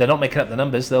said, they're not making up the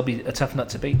numbers. They'll be a tough nut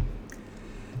to beat.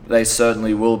 They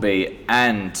certainly will be.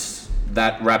 And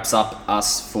that wraps up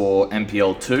us for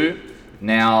NPL 2.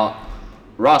 Now,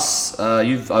 Russ,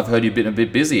 I've heard you've been a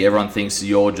bit busy. Everyone thinks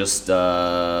you're just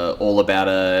all about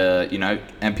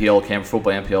NPL Canberra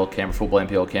football, NPL Canberra football,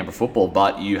 NPL Canberra football,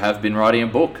 but you have been writing a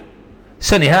book.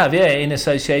 Certainly have, yeah, in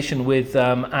association with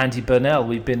Andy Burnell.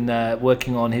 We've been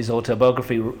working on his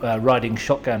autobiography, Riding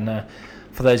Shotgun.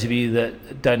 For those of you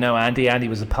that don't know Andy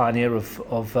was a pioneer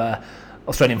of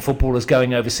Australian footballers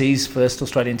going overseas. First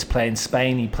Australian to play in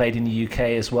Spain. He played in the UK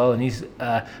as well, and he's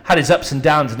had his ups and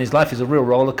downs, and his life is a real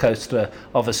roller coaster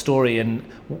of a story. And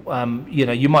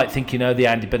you might think you know the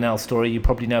Andy Burnell story. You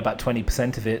probably know about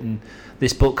 20% of it, and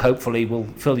this book hopefully will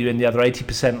fill you in the other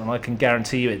 80%. And I can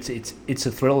guarantee you, it's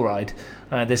a thrill ride.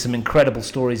 There's some incredible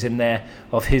stories in there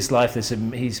of his life.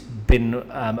 He's been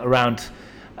around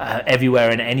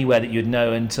everywhere and anywhere that you'd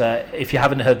know. And if you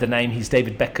haven't heard the name, he's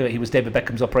David Beckham. He was David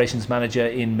Beckham's operations manager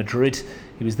in Madrid.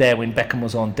 He was there when Beckham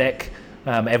was on deck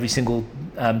every single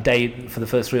day for the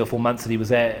first 3 or 4 months that he was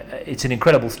there. It's an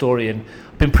incredible story, and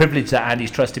I've been privileged that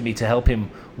Andy's trusted me to help him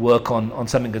work on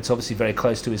something that's obviously very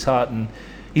close to his heart. And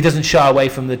he doesn't shy away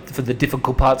from the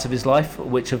difficult parts of his life,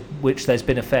 which there's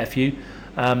been a fair few.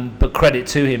 But credit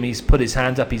to him, he's put his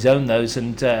hands up, he's owned those,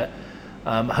 and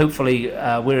hopefully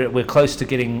we're close to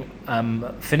getting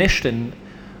finished, and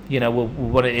we'll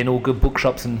want it in all good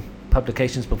bookshops and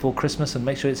publications before Christmas, and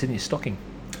make sure it's in your stocking.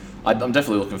 I'm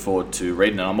definitely looking forward to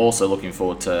reading it. I'm also looking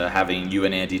forward to having you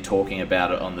and Andy talking about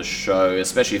it on the show,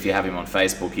 especially if you have him on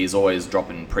Facebook. He's always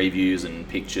dropping previews and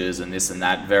pictures and this and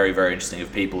that. Very, very interesting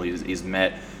of people he's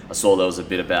met. I saw there was a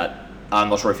bit about, I'm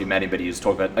not sure if you met him, but he was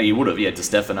talking about, you would have, Di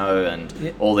Stefano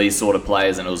and all these sort of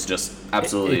players, and it was just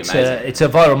absolutely amazing. It's a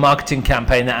viral marketing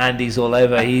campaign that Andy's all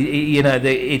over.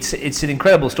 It's an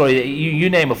incredible story. You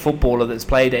name a footballer that's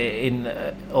played in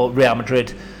Real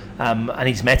Madrid, and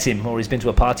he's met him, or he's been to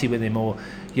a party with him, or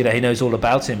he knows all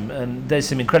about him. And there's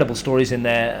some incredible stories in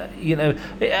there.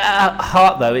 At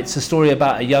heart though, it's a story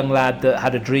about a young lad that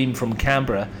had a dream from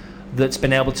Canberra, that's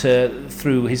been able to,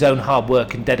 through his own hard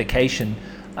work and dedication,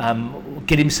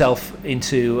 get himself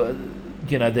into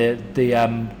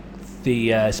the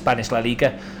Spanish La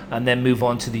Liga, and then move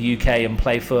on to the UK and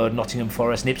play for Nottingham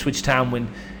Forest and Ipswich Town when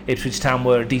Ipswich Town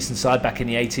were a decent side back in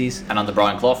the 80s. And under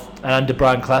Brian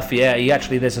Clough. Yeah.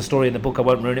 There's a story in the book, I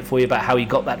won't ruin it for you, about how he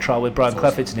got that trial with Brian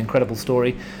Clough. It's an incredible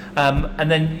story.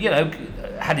 And then,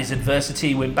 had his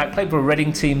adversity, went back, played for a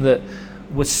Reading team that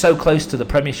was so close to the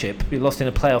Premiership. We lost in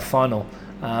a playoff final.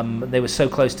 They were so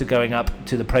close to going up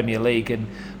to the Premier League.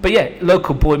 But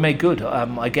local boy made good,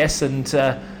 I guess, and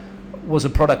was a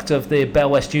product of the Bell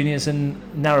West Juniors and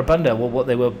Narrabundah, or what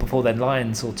they were before then,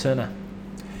 Lions or Turner.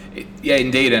 Yeah,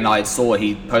 indeed, and I saw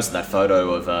he posted that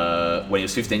photo of when he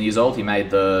was 15 years old. He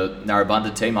made the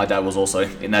Narrabundah team. My dad was also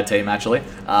in that team, actually.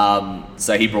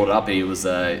 So he brought it up. He was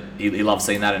he loved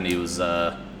seeing that, and he's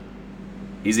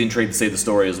intrigued to see the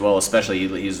story as well. Especially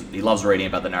he loves reading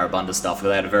about the Narrabundah stuff.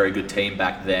 They had a very good team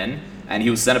back then. And he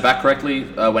was centre back correctly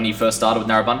when he first started with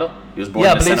Narrabundah. He was born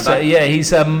as centre back. Yeah,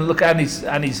 he's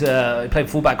he played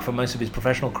fullback for most of his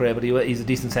professional career, but he's a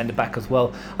decent centre back as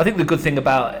well. I think the good thing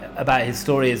about his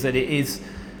story is that it is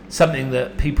something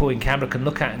that people in Canberra can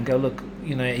look at and go, look,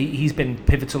 he's been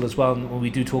pivotal as well. And when we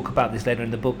do talk about this later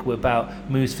in the book, we're about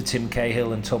moves for Tim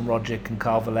Cahill and Tom Rodgick and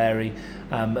Carl Valeri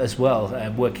as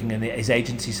well, working in his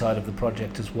agency side of the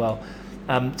project as well.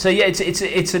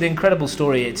 It's an incredible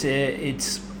story.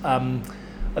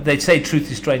 They say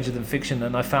truth is stranger than fiction,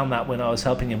 and I found that when I was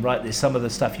helping him write this. Some of the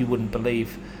stuff you wouldn't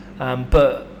believe,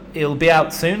 but it'll be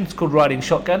out soon. It's called Riding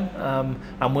Shotgun,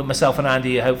 and with myself and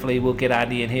Andy, hopefully we'll get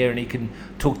Andy in here and he can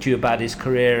talk to you about his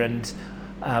career.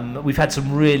 And we've had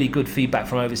some really good feedback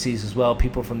from overseas as well.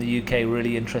 People from the UK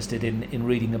really interested in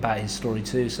reading about his story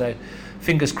too. So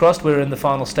fingers crossed. We're in the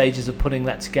final stages of putting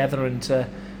that together, and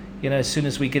as soon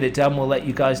as we get it done, we'll let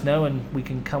you guys know, and we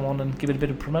can come on and give it a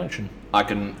bit of promotion. I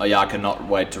cannot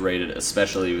wait to read it,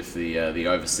 especially with the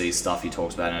overseas stuff he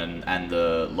talks about and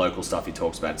the local stuff he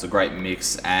talks about. It's a great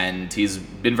mix, and he's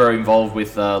been very involved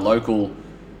with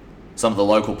some of the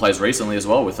local players recently as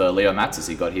well. With Leo Matzis,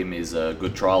 he got him his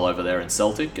good trial over there in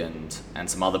Celtic, and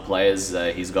some other players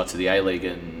he's got to the A-League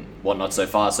and whatnot so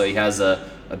far. So he has a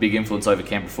big influence over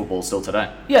Canberra football still today.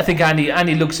 Yeah, I think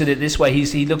Andy looks at it this way.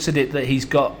 He looks at it that he's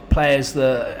got players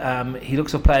that he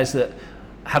looks at players that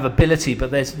have ability, but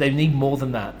they need more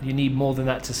than that. You need more than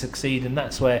that to succeed, and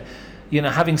that's where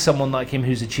having someone like him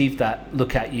who's achieved that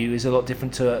look at you is a lot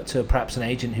different to perhaps an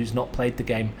agent who's not played the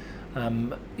game.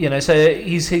 So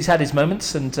he's had his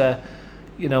moments, and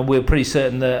we're pretty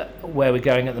certain that where we're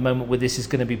going at the moment with this is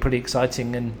going to be pretty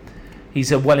exciting. And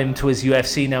he's well into his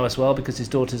UFC now as well, because his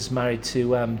daughter's married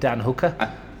to Dan Hooker.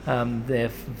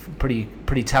 They're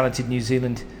pretty talented New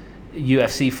Zealand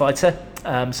UFC fighter.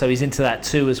 So he's into that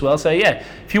too as well. So yeah,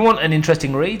 if you want an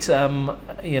interesting read,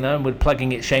 and we're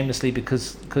plugging it shamelessly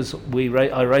because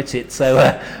I wrote it.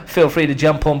 So feel free to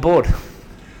jump on board.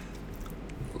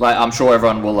 I'm sure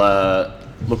everyone will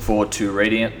look forward to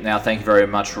reading it. Now, thank you very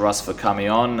much, Russ, for coming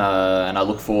on, and I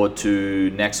look forward to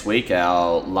next week,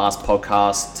 our last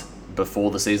podcast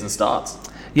before the season starts.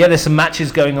 Yeah, there's some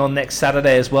matches going on next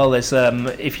Saturday as well. There's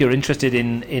if you're interested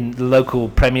in the local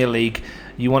Premier League,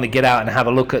 you want to get out and have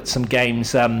a look at some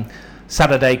games.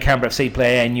 Saturday, Canberra FC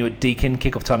play ANU at Deakin.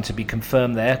 Kick-off time to be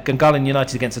confirmed there. Gungahlin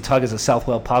United against the Tigers at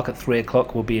Southwell Park at 3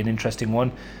 o'clock will be an interesting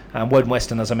one. Woden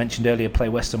Western, as I mentioned earlier, play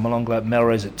Western Molonglo at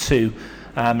Melrose at 2.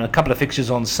 And a couple of fixtures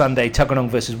on Sunday. Tuggeranong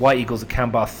versus White Eagles at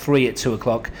Canberra 3 at 2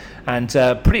 o'clock. And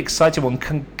pretty exciting one.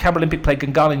 Canberra Olympic play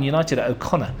Gungahlin United at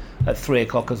O'Connor at 3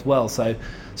 o'clock as well. So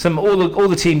all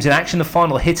the teams in action. The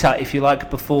final hitter, if you like,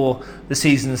 before the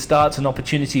season starts. An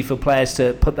opportunity for players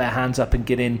to put their hands up and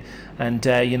get in. And,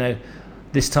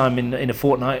 this time in a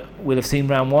fortnight, we'll have seen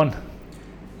round 1.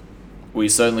 We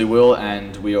certainly will,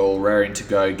 and we are all raring to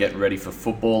go, get ready for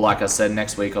football. Like I said,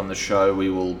 next week on the show, we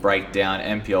will break down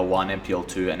NPL 1, NPL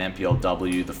 2, and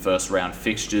NPLW, the first round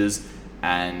fixtures,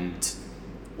 and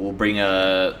we'll bring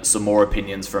some more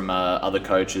opinions from other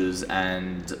coaches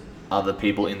and other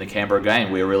people in the Canberra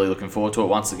game. We are really looking forward to it.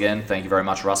 Once again, thank you very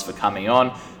much, Russ, for coming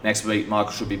on. Next week,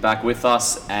 Michael should be back with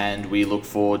us, and we look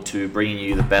forward to bringing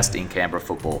you the best in Canberra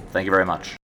football. Thank you very much.